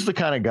the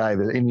kind of guy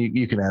that, and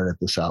you can edit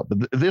this out,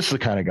 but this is the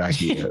kind of guy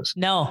he is.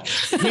 No.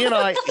 He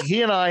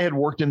and I had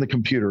worked in the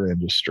computer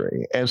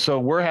industry, and so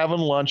we're having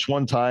lunch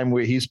one time.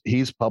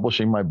 He's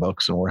publishing my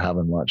books, and we're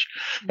having lunch,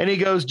 and he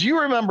goes, "Do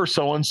you remember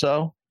so and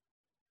so?"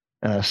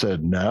 And I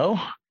said, no.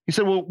 He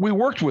said, well, we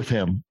worked with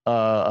him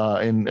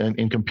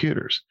in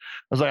computers.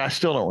 I was like, I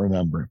still don't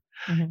remember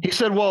him. He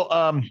said, well,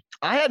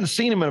 I hadn't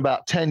seen him in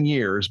about 10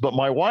 years, but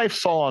my wife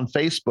saw on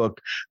Facebook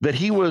that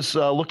he was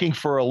looking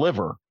for a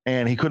liver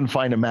and he couldn't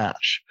find a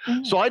match.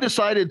 So I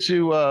decided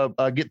to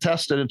get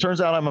tested. It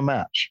turns out I'm a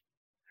match.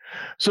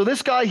 So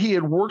this guy he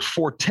had worked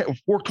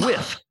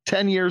with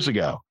 10 years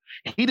ago,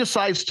 he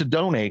decides to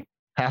donate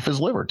half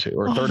his liver to,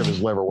 or a third of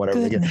his liver,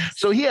 whatever they get.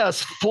 So he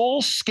has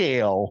full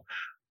scale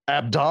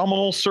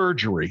abdominal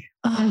surgery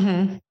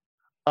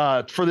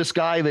for this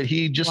guy that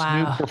he just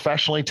knew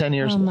professionally 10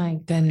 years ago. Oh my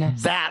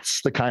goodness.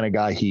 That's the kind of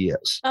guy he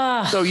is.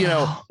 So,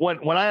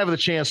 when I have the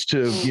chance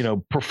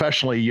to,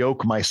 professionally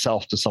yoke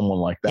myself to someone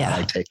like that,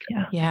 I take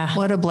it. Yeah.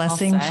 What a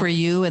blessing for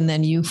you, and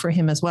then you for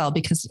him as well,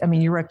 because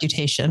your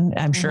reputation,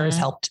 I'm sure, has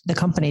helped the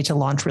company to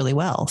launch really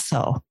well.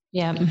 So,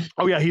 yeah.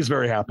 Oh yeah. He's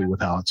very happy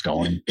with how it's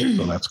going.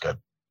 So that's good.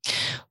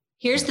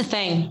 Here's the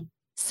thing.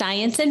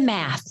 Science and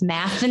math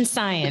and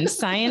science,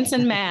 science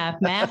and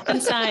math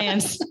and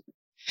science.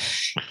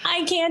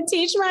 I can't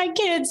teach my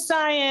kids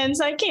science.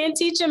 I can't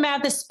teach them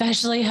math,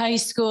 especially high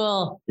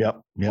school.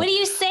 Yep. What do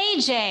you say,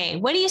 Jay?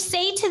 What do you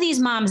say to these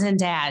moms and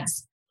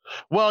dads?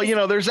 Well,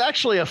 there's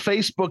actually a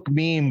Facebook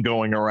meme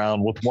going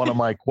around with one of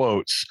my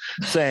quotes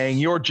saying,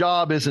 your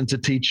job isn't to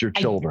teach your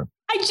children.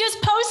 I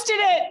just posted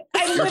it.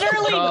 I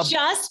literally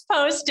just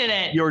posted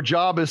it. Your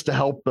job is to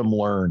help them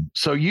learn.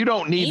 So you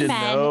don't need to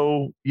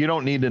know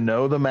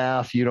the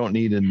math. You don't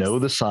need to know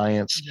the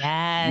science.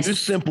 Yes. You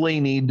simply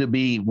need to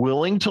be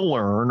willing to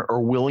learn,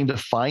 or willing to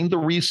find the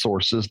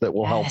resources that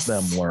will help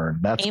them learn.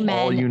 That's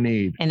all you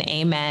need. And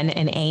amen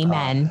and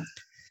amen.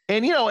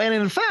 And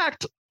in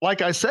fact,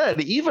 like I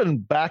said, even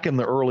back in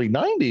the early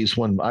 90s,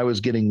 when I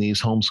was getting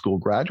these homeschool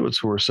graduates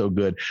who were so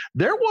good,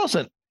 there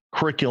wasn't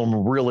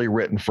curriculum really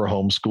written for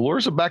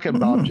homeschoolers. Beck and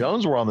Bob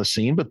Jones were on the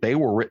scene, but they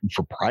were written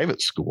for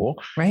private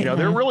school. Right.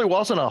 There really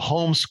wasn't a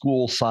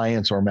homeschool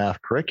science or math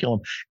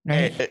curriculum.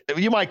 Right.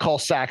 You might call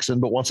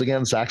Saxon, but once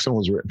again, Saxon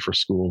was written for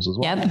schools as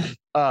well.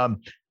 Yep.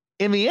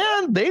 In the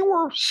end, they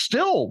were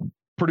still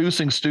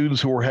producing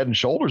students who were head and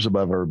shoulders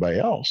above everybody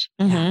else.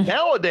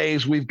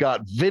 Nowadays, we've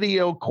got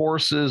video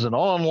courses and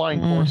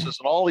online courses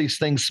and all these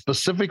things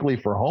specifically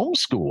for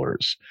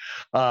homeschoolers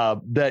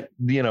that,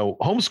 you know,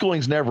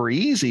 homeschooling's never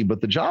easy,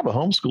 but the job of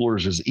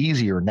homeschoolers is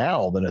easier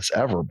now than it's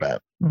ever been.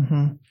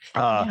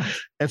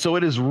 And so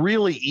it is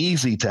really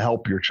easy to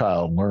help your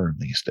child learn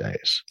these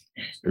days.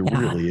 It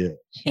really is.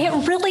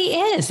 It really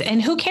is.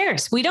 And who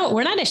cares?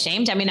 We're not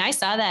ashamed. I mean, I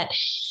saw that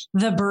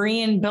the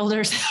Berean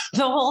builders,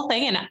 the whole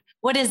thing. And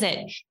what is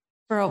it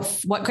for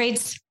what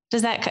grades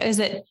does that, is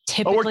it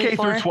typically? We're K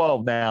through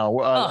 12 now.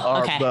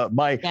 Okay.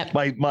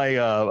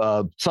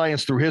 My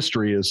science through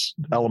history is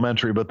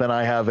elementary, but then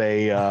I have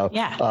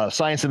a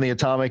science in the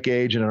atomic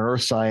age and an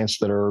earth science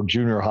that are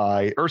junior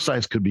high. Earth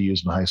science could be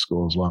used in high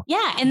school as well.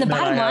 Yeah. And the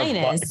bottom line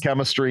is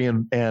chemistry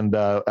and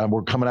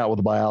we're coming out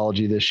with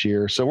biology this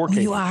year. So we're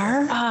You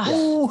are?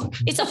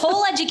 It's a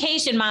whole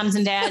education, moms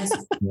and dads.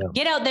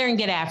 Get out there and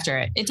get after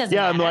it. It doesn't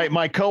matter. And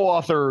my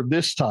co-author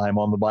this time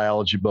on the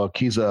biology book,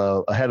 he's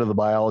a head of the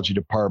biology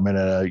department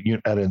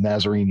at a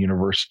Nazarene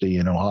University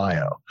in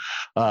Ohio.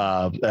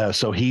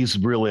 So he's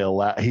really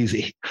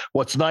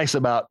what's nice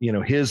about, you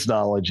know, his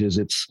knowledge is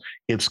it's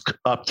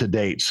up to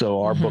date.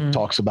 So our book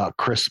talks about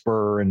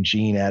CRISPR and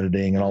gene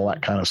editing and all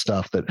that kind of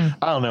stuff that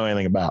I don't know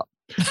anything about,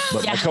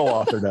 but my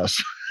co-author does.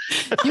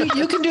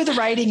 You can do the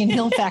writing and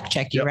he'll fact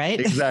check you, right?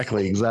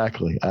 Exactly.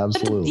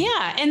 Absolutely.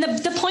 And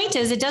the point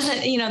is, it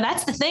doesn't, you know,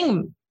 that's the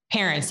thing,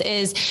 parents,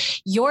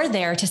 is you're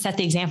there to set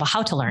the example,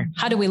 how to learn.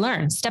 How do we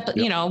learn?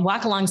 You know,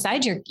 walk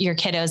alongside your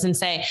kiddos and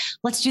say,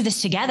 let's do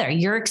this together.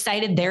 You're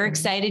excited. They're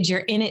excited.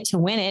 You're in it to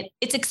win it.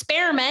 It's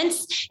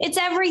experiments. It's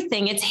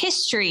everything. It's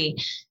history.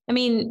 I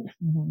mean,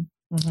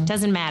 it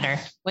doesn't matter.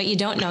 What you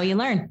don't know, you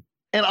learn.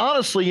 And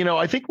honestly, you know,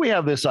 I think we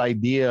have this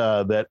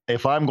idea that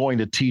if I'm going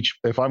to,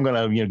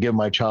 you know, give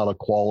my child a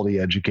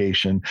quality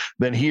education,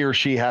 then he or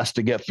she has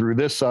to get through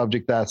this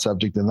subject, that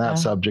subject, and that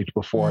subject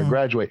before I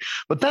graduate.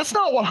 But that's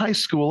not what high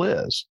school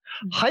is.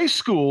 High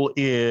school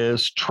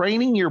is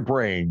training your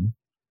brain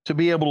to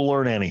be able to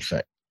learn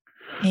anything.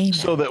 Amen.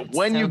 So that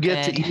when you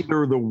get to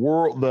either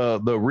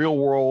the real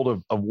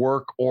world of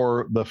work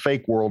or the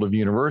fake world of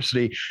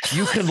university,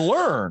 you can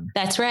learn.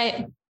 That's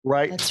right.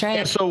 Right. That's right.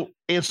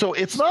 And so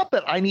it's not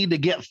that I need to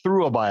get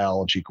through a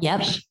biology course.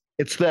 Yep.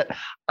 It's that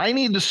I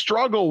need to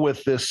struggle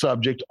with this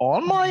subject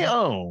on my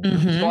own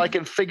so I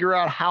can figure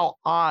out how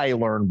I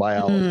learn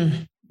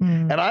biology.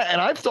 And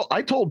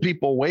I told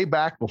people way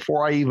back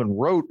before I even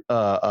wrote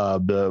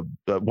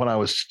when I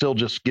was still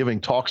just giving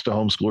talks to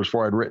homeschoolers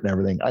before I'd written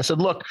everything. I said,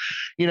 look,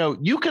 you know,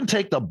 you can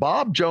take the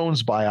Bob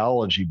Jones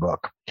biology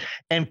book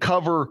and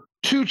cover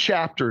 2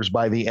 chapters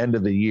by the end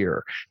of the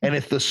year. And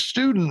if the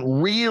student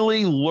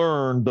really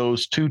learned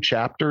those 2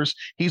 chapters,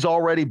 he's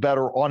already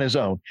better on his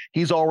own.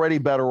 He's already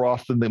better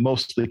off than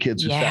most of the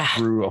kids who sat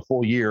through a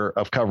full year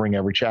of covering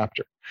every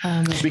chapter.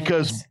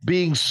 Because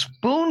being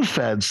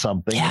spoon-fed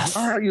something is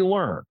not how you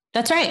learn.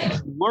 That's right.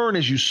 You learn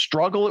as you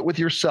struggle it with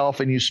yourself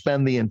and you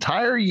spend the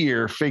entire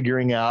year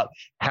figuring out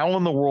how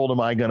in the world am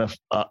I going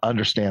to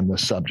understand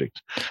this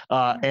subject.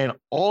 And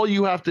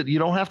you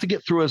don't have to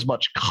get through as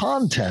much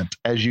content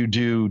as you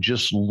do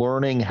just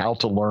learning how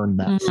to learn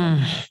that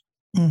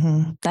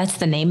subject. That's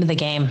the name of the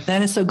game.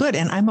 That is so good.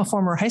 And I'm a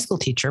former high school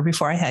teacher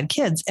before I had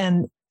kids.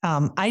 And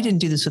I didn't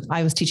do this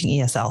I was teaching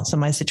ESL. So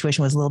my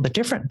situation was a little bit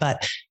different,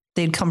 but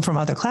they'd come from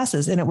other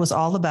classes and it was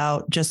all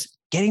about just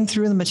getting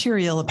through the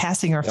material,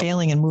 passing or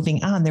failing and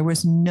moving on. There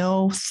was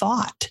no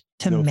thought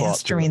to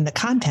mastering the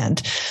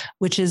content,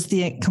 which is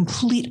the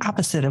complete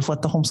opposite of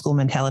what the homeschool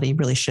mentality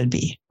really should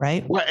be.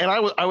 Right. Well, and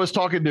I was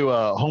talking to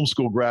a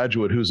homeschool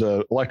graduate who's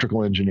an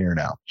electrical engineer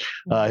now.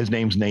 His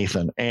name's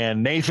Nathan,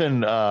 and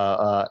Nathan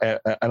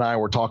and I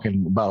were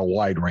talking about a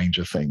wide range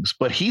of things,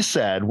 but he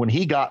said when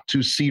he got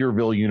to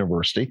Cedarville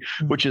University,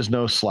 which is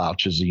no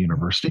slouch as a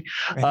university,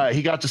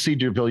 he got to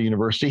Cedarville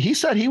University. He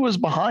said he was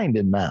behind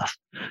in math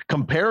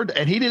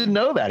and he didn't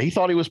know that. He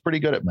thought he was pretty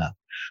good at math.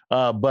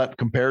 But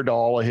compared to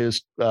all of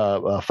his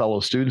fellow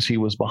students, he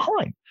was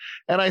behind.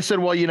 And I said,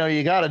 well, you know,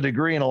 you got a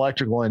degree in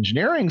electrical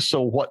engineering.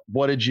 So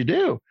what did you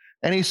do?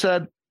 And he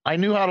said, I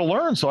knew how to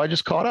learn. So I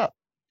just caught up.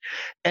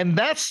 And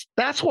that's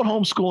what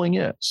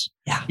homeschooling is.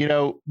 Yeah. You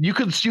know, you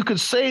could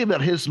say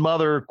that his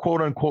mother,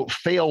 quote unquote,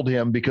 failed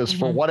him because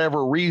for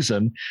whatever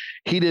reason,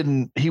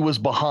 he was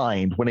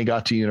behind when he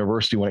got to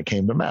university when it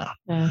came to math.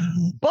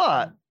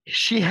 But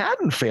she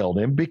hadn't failed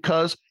him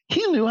because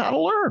he knew how to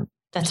learn.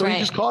 That's right. He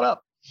just caught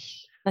up.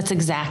 That's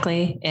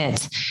exactly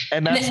it.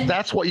 And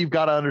that's what you've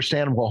got to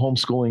understand what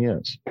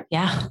homeschooling is.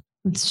 Yeah,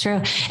 it's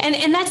true.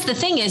 And that's the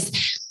thing is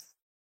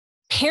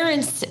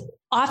parents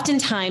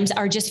oftentimes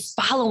are just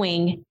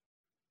following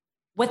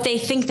what they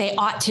think they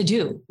ought to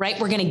do, right?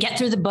 We're going to get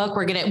through the book.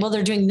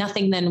 They're doing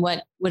nothing than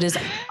what is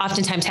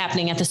oftentimes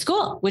happening at the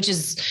school, which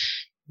is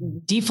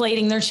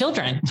deflating their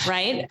children,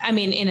 right? I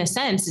mean, in a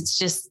sense, it's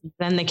just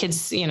then the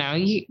kids, you know,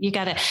 you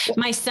got to,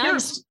 my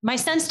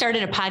son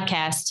started a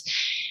podcast.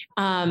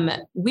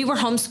 We were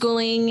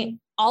homeschooling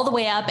all the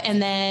way up.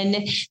 And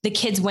then the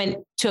kids went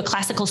to a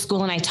classical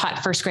school and I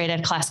taught first grade at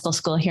a classical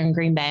school here in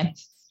Green Bay.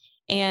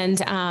 And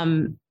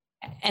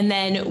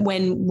then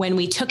when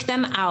we took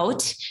them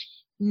out,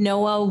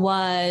 Noah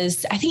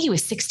was, I think he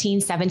was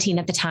 16, 17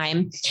 at the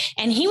time.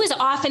 And he was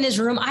off in his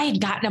room. I had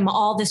gotten him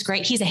all this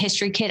great, he's a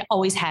history kid,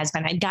 always has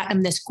been. I'd gotten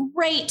him this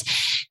great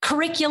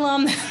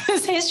curriculum,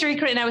 this history.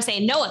 And I was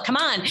saying, Noah, come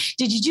on.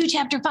 Did you do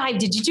chapter 5?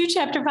 Did you do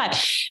chapter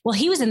 5? Well,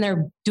 he was in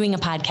there doing a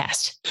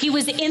podcast. He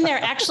was in there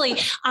actually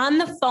on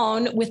the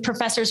phone with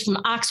professors from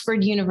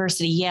Oxford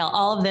University, Yale,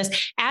 all of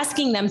this,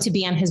 asking them to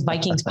be on his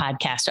Vikings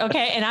podcast.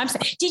 Okay. And I'm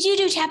saying, did you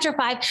do chapter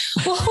 5?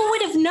 Well, who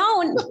would have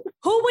known?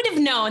 Who would have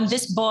known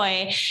this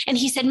boy? And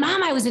he said,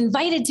 Mom, I was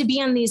invited to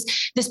be on this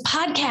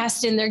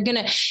podcast, and they're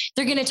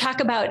going to talk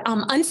about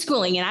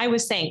unschooling. And I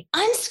was saying,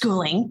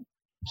 unschooling?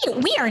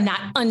 We are not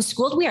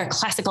unschooled. We are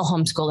classical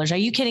homeschoolers. Are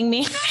you kidding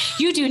me?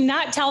 You do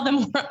not tell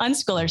them we're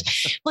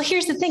unschoolers. Well,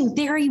 here's the thing.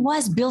 There he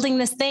was building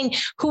this thing.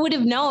 Who would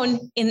have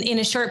known in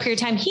a short period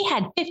of time? He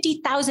had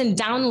 50,000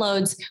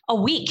 downloads a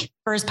week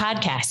for his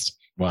podcast.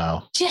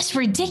 Wow. Just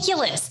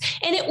ridiculous.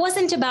 And it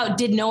wasn't about,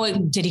 did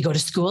he go to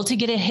school to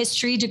get a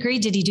history degree?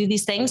 Did he do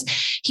these things?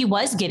 He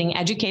was getting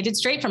educated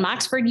straight from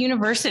Oxford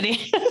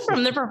University,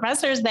 from the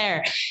professors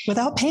there.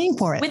 Without paying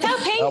for it.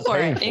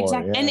 Exactly.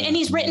 Yeah. And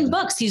he's written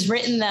books. He's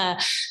written the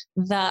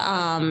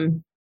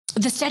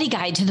study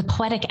guide to the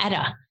Poetic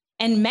Edda,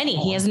 and many.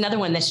 He has another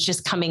one that's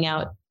just coming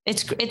out.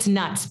 It's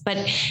nuts. But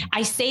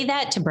I say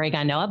that to brag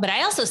on Noah, but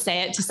I also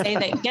say it to say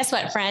that, guess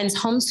what, friends,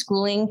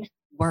 homeschooling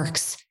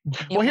works.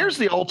 Well, here's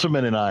the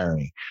ultimate in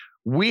irony.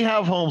 We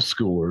have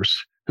homeschoolers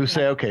who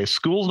say, okay,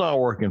 school's not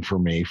working for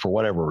me for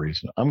whatever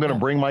reason. I'm going to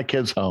bring my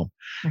kids home.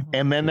 Mm-hmm.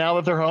 And then now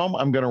that they're home,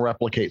 I'm going to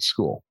replicate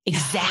school.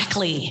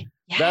 Exactly.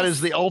 Yes. That is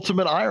the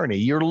ultimate irony.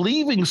 You're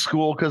leaving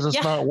school because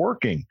it's not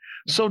working.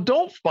 So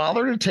don't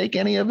bother to take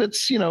any of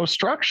its,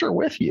 structure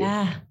with you.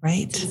 Yeah,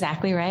 right. That's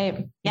exactly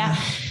right. Yeah.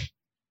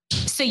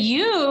 So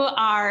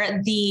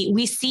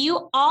we see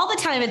you all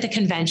the time at the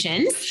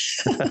conventions.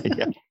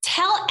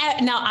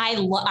 Now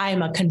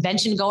I'm a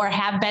convention goer,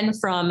 have been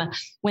from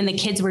when the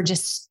kids were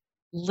just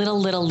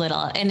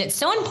little. And it's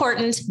so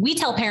important. We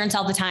tell parents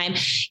all the time,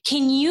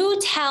 can you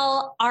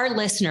tell our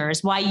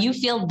listeners why you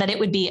feel that it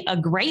would be a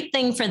great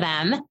thing for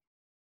them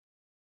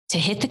to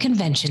hit the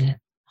convention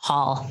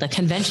hall, the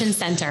convention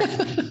center?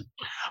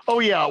 Oh,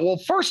 yeah. Well,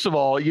 first of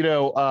all,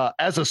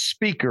 as a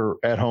speaker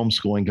at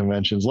homeschooling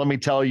conventions, let me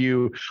tell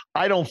you,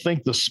 I don't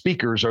think the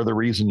speakers are the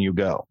reason you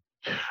go.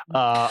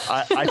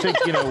 I think,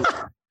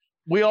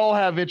 we all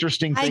have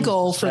interesting things. I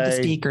go for the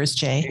speakers,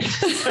 Jay.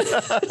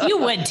 You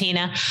would,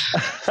 Tina.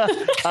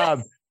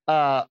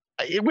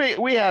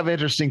 We have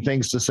interesting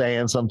things to say,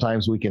 and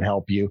sometimes we can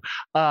help you,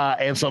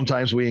 and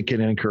sometimes we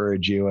can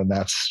encourage you, and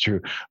that's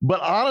true.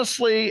 But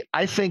honestly,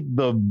 I think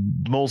the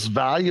most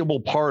valuable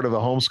part of a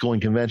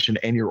homeschooling convention,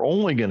 and you're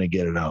only going to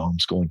get it at a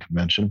homeschooling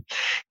convention,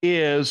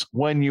 is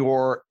when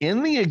you're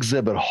in the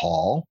exhibit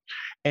hall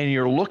and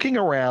you're looking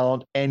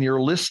around and you're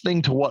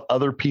listening to what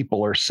other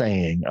people are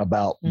saying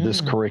about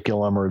this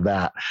curriculum or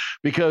that.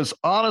 Because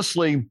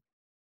honestly,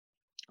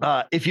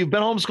 if you've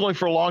been homeschooling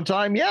for a long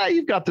time,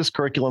 you've got this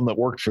curriculum that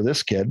worked for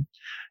this kid.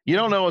 You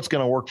don't know what's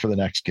going to work for the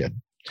next kid.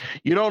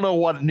 You don't know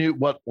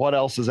what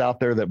else is out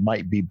there that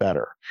might be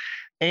better.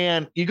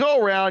 And you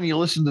go around, you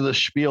listen to the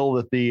spiel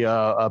that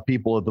the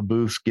people at the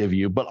booths give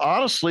you. But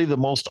honestly, the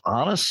most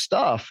honest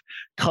stuff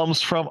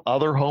comes from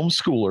other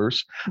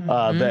homeschoolers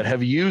that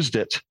have used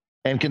it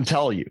and can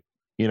tell you,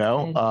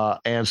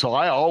 and so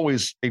I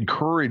always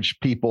encourage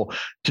people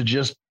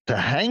to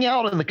hang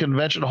out in the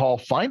convention hall,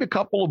 find a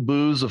couple of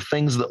booths of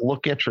things that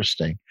look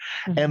interesting,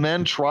 and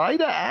then try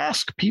to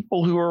ask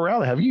people who are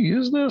around, have you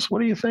used this?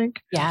 What do you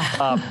think?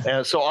 Yeah.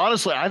 And so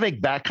honestly, I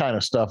think that kind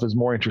of stuff is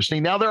more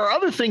interesting. Now, there are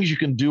other things you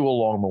can do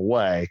along the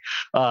way.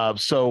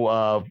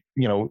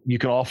 You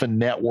can often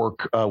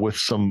network with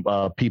some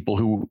people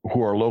who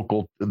are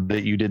local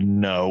that you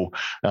didn't know,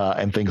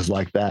 and things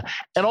like that.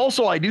 And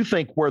also, I do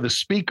think where the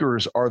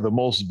speakers are the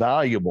most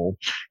valuable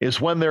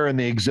is when they're in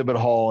the exhibit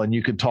hall and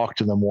you can talk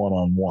to them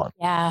one-on-one.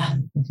 Yeah,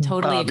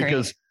 totally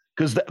agree.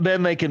 Because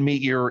then they can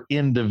meet your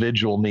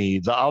individual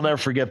needs. I'll never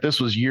forget, this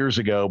was years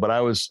ago, but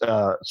I was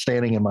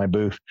standing in my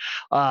booth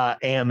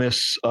and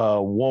this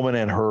woman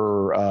and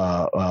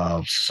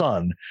her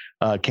son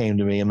came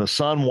to me, and the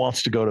son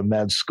wants to go to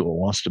med school,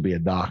 wants to be a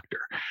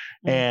doctor.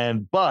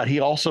 But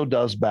he also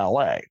does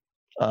ballet.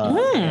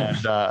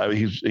 And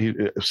he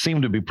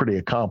seemed to be pretty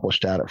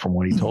accomplished at it from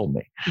what he told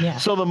me. Yeah.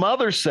 So the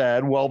mother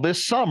said, well,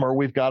 this summer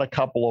we've got a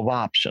couple of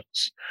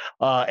options.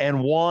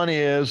 And one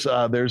is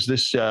there's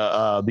these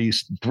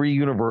 3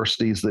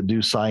 universities that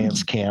do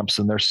science camps,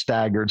 and they're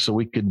staggered. So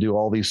we could do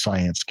all these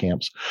science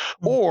camps.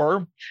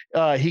 Or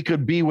he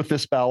could be with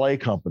this ballet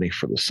company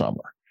for the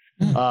summer.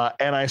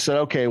 And I said,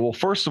 okay, well,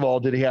 first of all,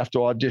 did he have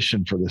to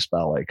audition for this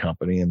ballet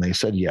company? And they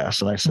said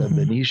yes. And I said,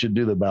 then he should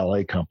do the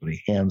ballet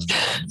company, hands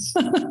down.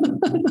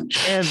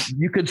 And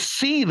you could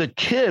see the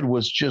kid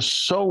was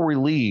just so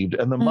relieved,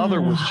 and the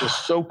mother was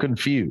just so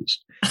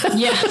confused.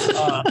 Yeah.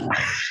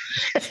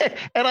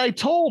 And I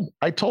told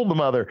the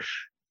mother,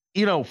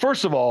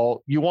 first of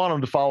all, you want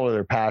them to follow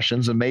their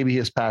passions, and maybe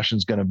his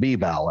passion's going to be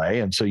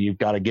ballet. And so you've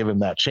got to give him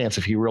that chance.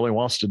 If he really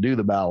wants to do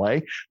the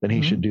ballet, then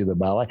he should do the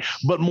ballet.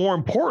 But more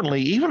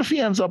importantly, even if he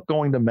ends up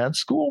going to med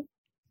school,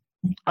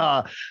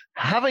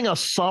 having a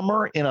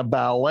summer in a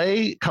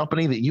ballet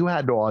company that you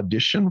had to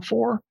audition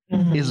for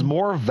is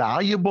more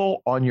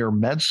valuable on your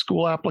med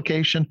school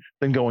application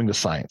than going to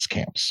science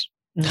camps.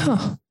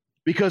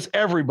 Because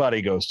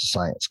everybody goes to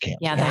science camp.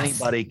 Yeah,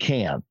 anybody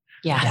can.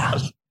 Yeah.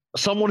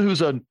 Someone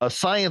who's a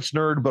science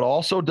nerd, but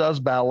also does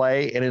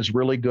ballet and is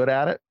really good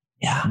at it.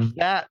 Yeah.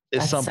 That is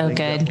That's something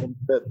so good.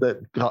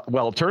 that,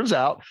 well, it turns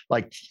out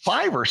like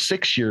 5 or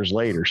 6 years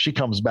later, she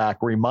comes back,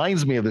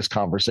 reminds me of this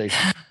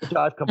conversation, which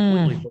I've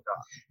completely forgotten.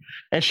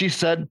 And she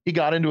said he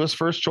got into his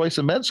first choice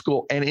of med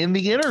school. And in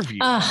the interview,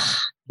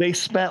 they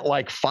spent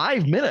like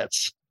 5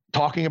 minutes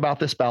talking about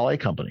this ballet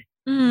company.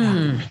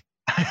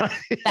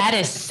 That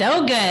is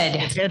so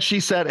good. And she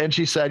said,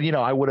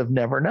 I would have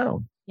never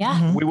known.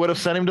 Yeah. We would have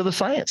sent him to the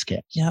science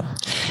camp. Yep.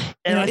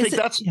 And I think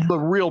that's the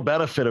real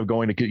benefit of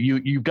going to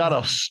you've got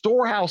a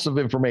storehouse of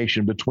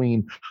information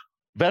between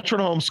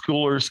veteran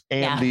homeschoolers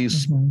and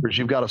these.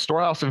 You've got a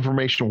storehouse of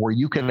information where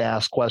you can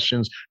ask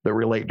questions that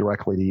relate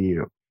directly to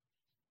you.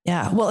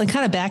 Yeah. Well, and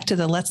kind of back to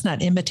the let's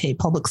not imitate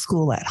public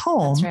school at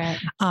home.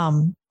 That's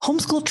right.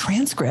 Homeschool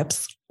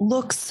transcripts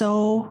look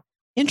so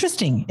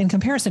interesting in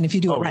comparison if you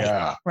do it right.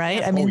 Yeah.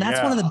 Right. I mean,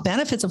 that's one of the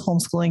benefits of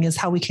homeschooling is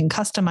how we can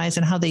customize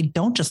and how they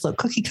don't just look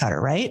cookie cutter,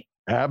 right?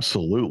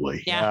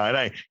 Absolutely. Yeah.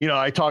 And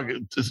I talk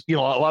to, a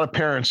lot of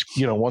parents,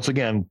 once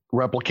again,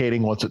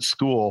 replicating what's at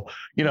school,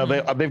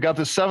 they've got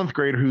this 7th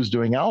grader who's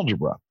doing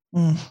algebra.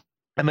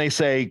 And they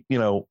say,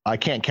 I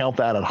can't count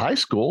that at high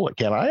school,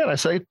 can I? And I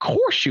say, of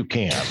course you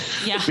can,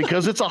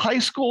 because it's a high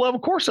school level.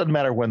 Of course, it doesn't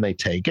matter when they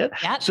take it.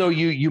 Yep. So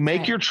you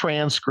make your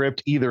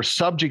transcript either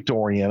subject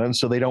oriented,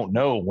 so they don't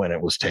know when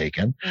it was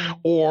taken,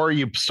 or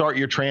you start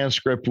your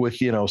transcript with,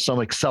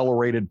 some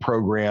accelerated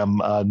program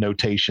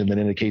notation that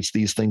indicates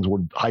these things were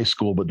high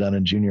school, but done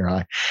in junior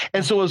high.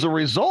 And so as a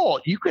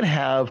result, you can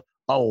have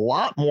a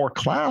lot more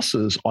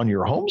classes on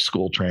your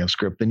homeschool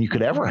transcript than you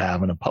could ever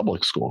have in a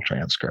public school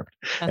transcript.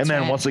 That's and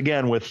then once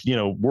again, with,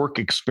 work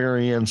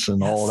experience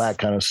and all of that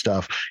kind of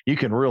stuff, you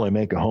can really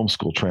make a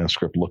homeschool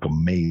transcript look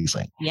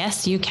amazing.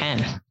 Yes, you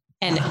can.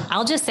 And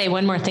I'll just say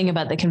one more thing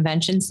about the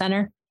convention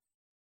center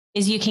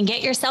is you can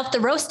get yourself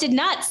the roasted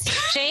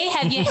nuts. Jay,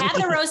 have you had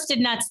the roasted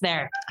nuts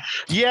there?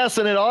 Yes,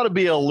 and it ought to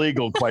be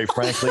illegal, quite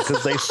frankly,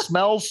 because they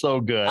smell so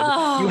good.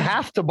 You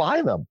have to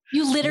buy them.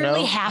 You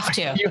literally have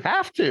to. You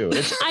have to.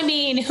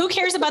 Who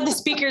cares about the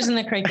speakers in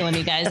the curriculum,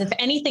 you guys? If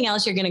anything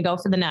else, you're going to go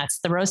for the nuts,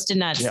 the roasted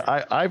nuts. Yeah,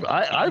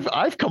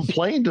 I've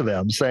complained to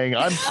them saying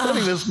I'm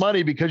spending this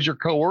money because you're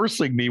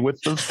coercing me with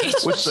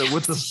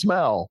the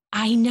smell.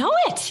 I know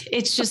it.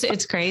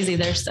 It's crazy.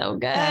 They're so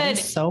good. That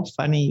is so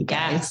funny, you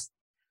guys.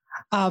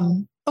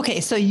 Okay,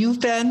 so you've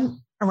been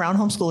around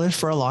homeschoolers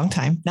for a long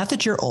time. Not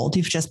that you're old,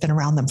 you've just been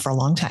around them for a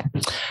long time.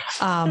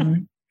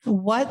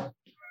 What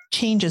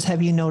changes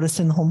have you noticed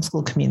in the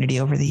homeschool community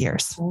over the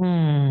years?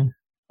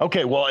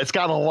 Okay, well, it's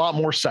gotten a lot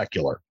more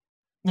secular.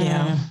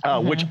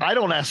 Which I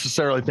don't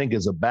necessarily think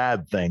is a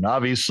bad thing.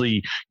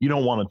 Obviously, you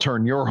don't want to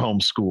turn your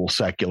homeschool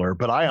secular,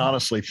 but I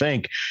honestly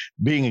think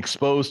being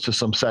exposed to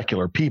some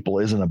secular people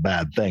isn't a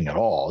bad thing at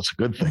all. It's a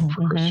good thing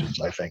for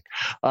Christians, I think.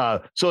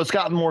 So it's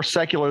gotten more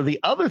secular. The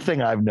other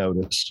thing I've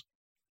noticed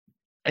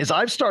is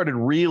I've started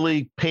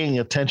really paying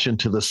attention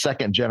to the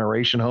second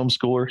generation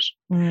homeschoolers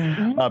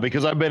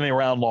because I've been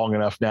around long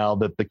enough now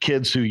that the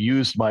kids who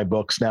used my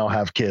books now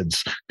have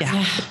kids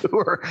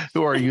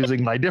who are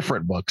using my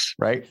different books.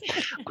 Right.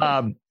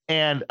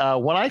 And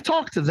when I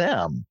talk to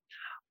them,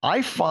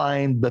 I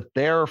find that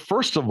they're,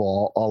 first of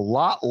all, a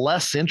lot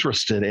less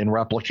interested in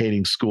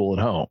replicating school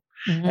at home.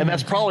 And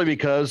that's probably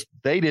because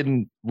they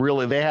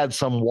had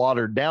some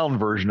watered down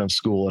version of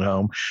school at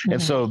home.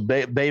 And so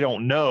they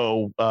don't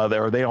know,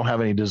 or they don't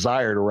have any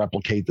desire to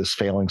replicate this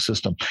failing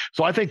system.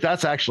 So I think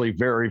that's actually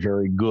very,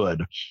 very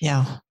good.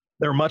 Yeah.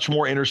 They're much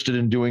more interested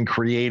in doing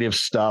creative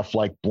stuff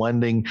like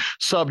blending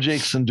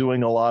subjects and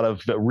doing a lot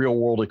of real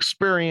world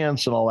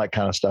experience and all that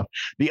kind of stuff.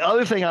 The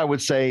other thing I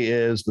would say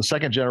is the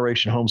second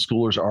generation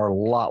homeschoolers are a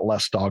lot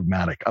less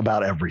dogmatic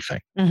about everything.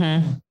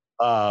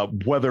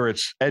 Whether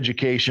it's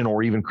education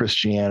or even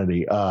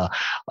Christianity.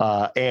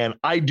 And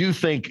I do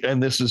think,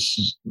 and this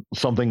is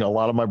something a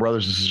lot of my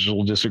brothers and sisters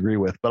will disagree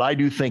with, but I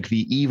do think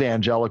the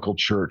evangelical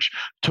church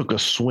took a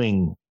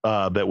swing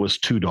that was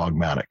too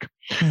dogmatic.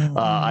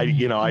 I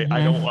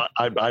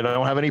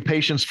don't have any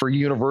patience for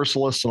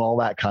universalists and all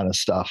that kind of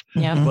stuff.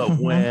 But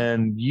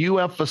when you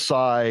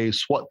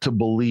emphasize what to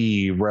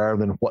believe rather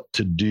than what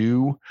to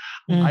do,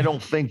 I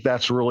don't think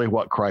that's really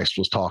what Christ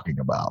was talking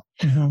about.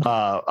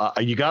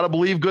 You got to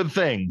believe good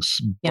things,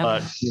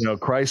 but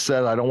Christ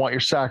said, "I don't want your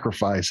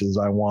sacrifices.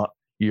 I want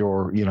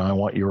your charity,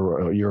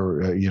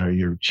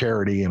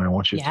 and I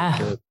want you to take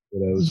care of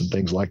widows and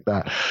things like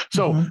that."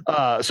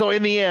 So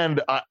in the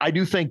end, I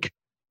do think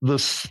the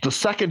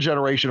second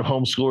generation of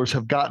homeschoolers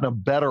have gotten a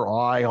better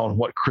eye on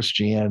what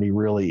Christianity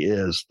really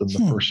is than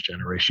the first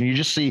generation. You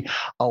just see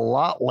a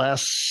lot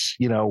less,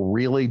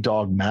 really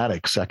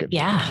dogmatic second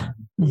generation.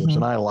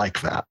 And I like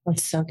that.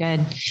 That's so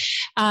good.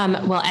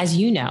 Well, as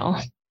you know,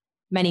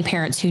 many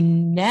parents who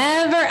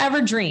never,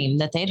 ever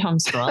dreamed that they'd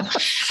homeschool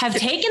have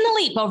taken the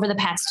leap over the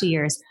past 2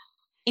 years.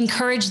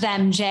 Encourage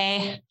them,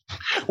 Jay.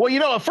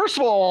 Well, first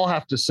of all, I'll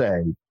have to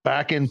say,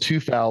 back in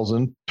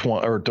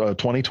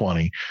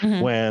 2020,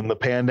 when the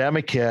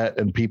pandemic hit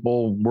and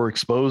people were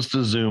exposed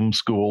to Zoom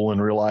school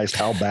and realized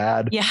how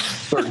bad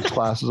certain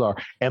classes are,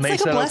 and they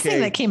said, a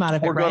blessing that came out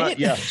of it, right?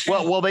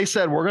 Well, they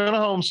said we're going to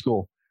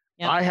homeschool.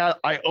 Yep.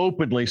 I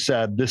openly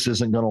said this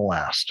isn't going to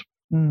last.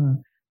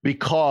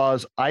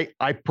 Because I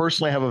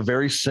personally have a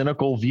very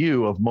cynical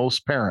view of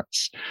most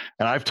parents.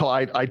 And I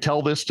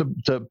tell this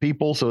to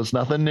people, so it's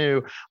nothing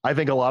new. I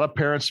think a lot of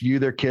parents view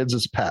their kids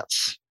as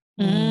pets.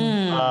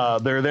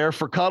 They're there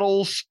for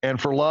cuddles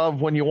and for love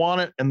when you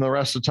want it. And the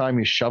rest of the time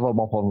you shove them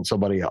up on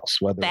somebody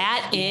else, whether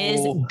that is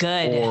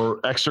good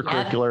or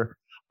extracurricular.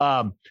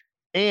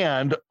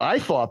 And I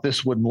thought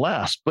this wouldn't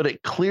last, but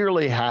it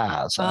clearly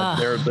has.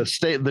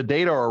 The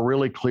data are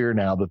really clear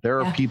now that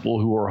there are people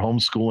who are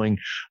homeschooling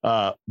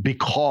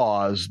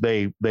because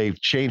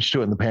they've changed to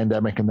it in the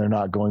pandemic and they're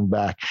not going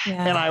back.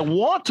 And I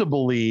want to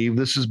believe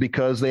this is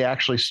because they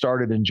actually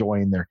started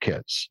enjoying their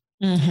kids.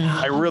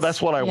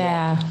 That's what I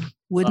want.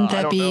 Wouldn't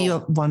that be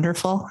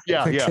wonderful?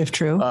 If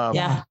true.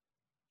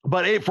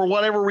 But for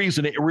whatever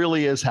reason, it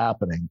really is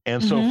happening.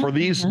 And so for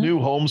these new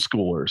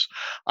homeschoolers,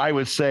 I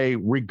would say,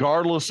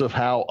 regardless of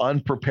how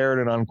unprepared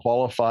and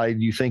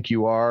unqualified you think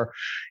you are,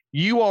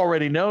 you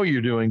already know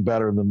you're doing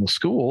better than the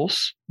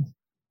schools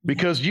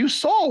because you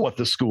saw what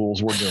the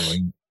schools were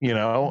doing,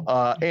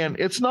 and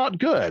it's not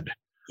good.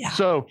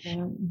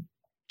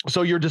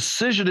 So your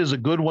decision is a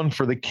good one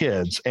for the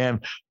kids.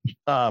 And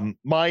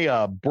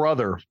my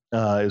brother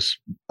is,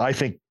 I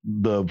think,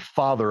 the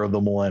father of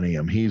the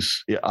millennium.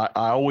 I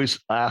always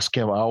ask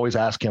him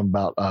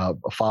about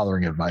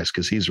fathering advice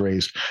because he's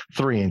raised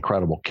 3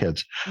 incredible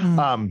kids.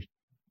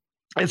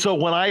 And so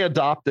when I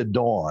adopted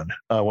Dawn,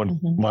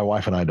 my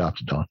wife and I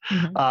adopted Dawn,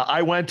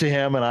 I went to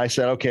him and I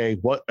said, okay,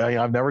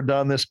 I've never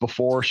done this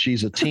before.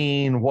 She's a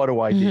teen. What do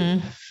I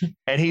do?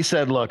 And he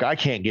said, look, I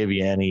can't give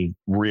you any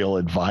real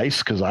advice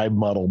because I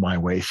muddle my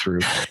way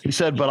through. He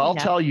said, but I'll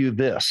tell you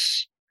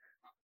this,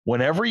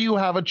 whenever you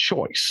have a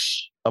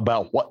choice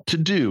about what to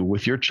do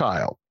with your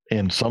child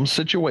in some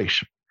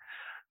situation,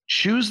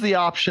 choose the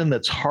option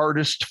that's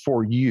hardest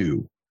for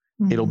you.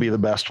 It'll be the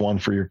best one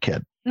for your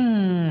kid.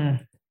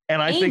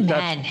 And I think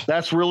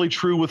that's really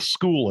true with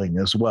schooling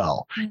as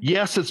well.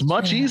 Yes, it's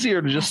much easier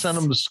to just send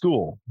them to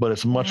school, but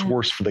it's much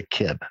worse for the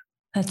kid.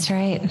 That's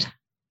right.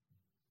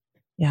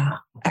 Yeah.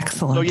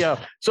 Excellent.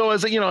 So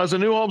as a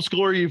new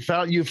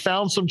homeschooler, you've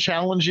found some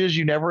challenges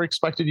you never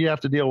expected you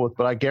have to deal with,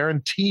 but I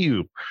guarantee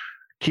you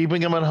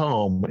keeping them at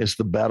home is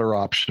the better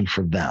option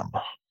for them.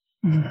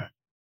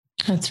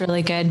 That's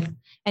really good.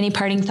 Any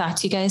parting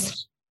thoughts, you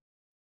guys?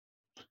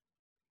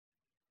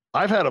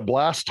 I've had a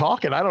blast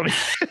talking. I don't know.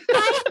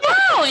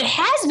 It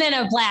has been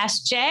a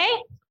blast, Jay.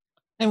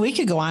 And we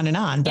could go on and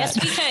on. But.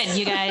 Yes, we could,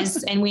 you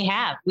guys. And we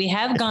have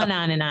gone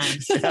on and on.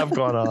 We have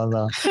gone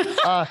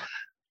on.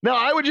 No,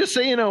 I would just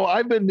say,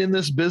 I've been in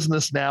this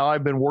business now.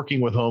 I've been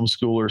working with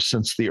homeschoolers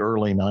since the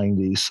early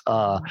 90s.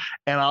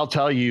 And I'll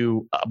tell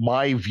you,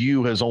 my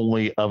view of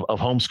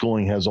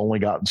homeschooling has only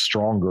gotten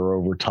stronger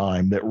over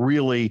time, that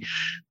really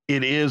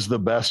it is the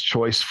best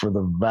choice for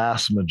the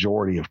vast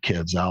majority of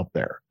kids out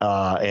there.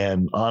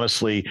 And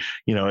honestly,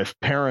 if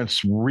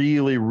parents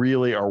really,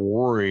 really are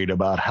worried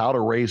about how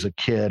to raise a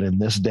kid in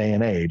this day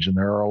and age, and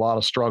there are a lot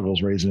of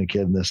struggles raising a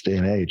kid in this day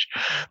and age,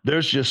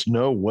 there's just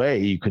no way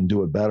you can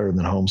do it better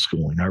than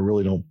homeschooling. I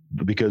really don't,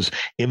 because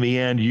in the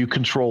end, you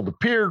control the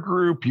peer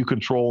group, you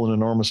control an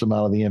enormous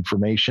amount of the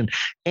information,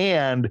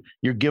 and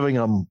you're giving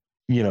them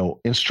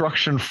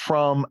instruction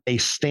from a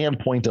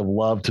standpoint of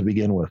love to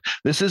begin with.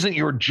 This isn't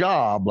your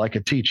job like a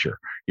teacher.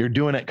 You're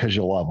doing it because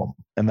you love them.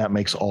 And that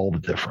makes all the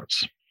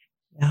difference.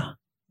 Yeah.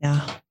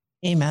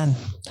 Amen.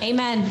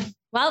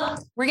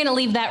 Well, we're going to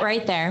leave that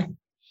right there.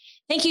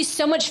 Thank you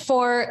so much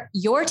for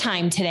your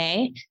time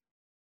today.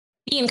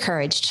 Be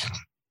encouraged.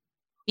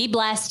 Be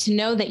blessed to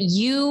know that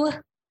you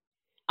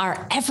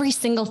are every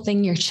single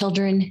thing your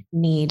children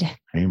need.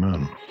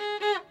 Amen.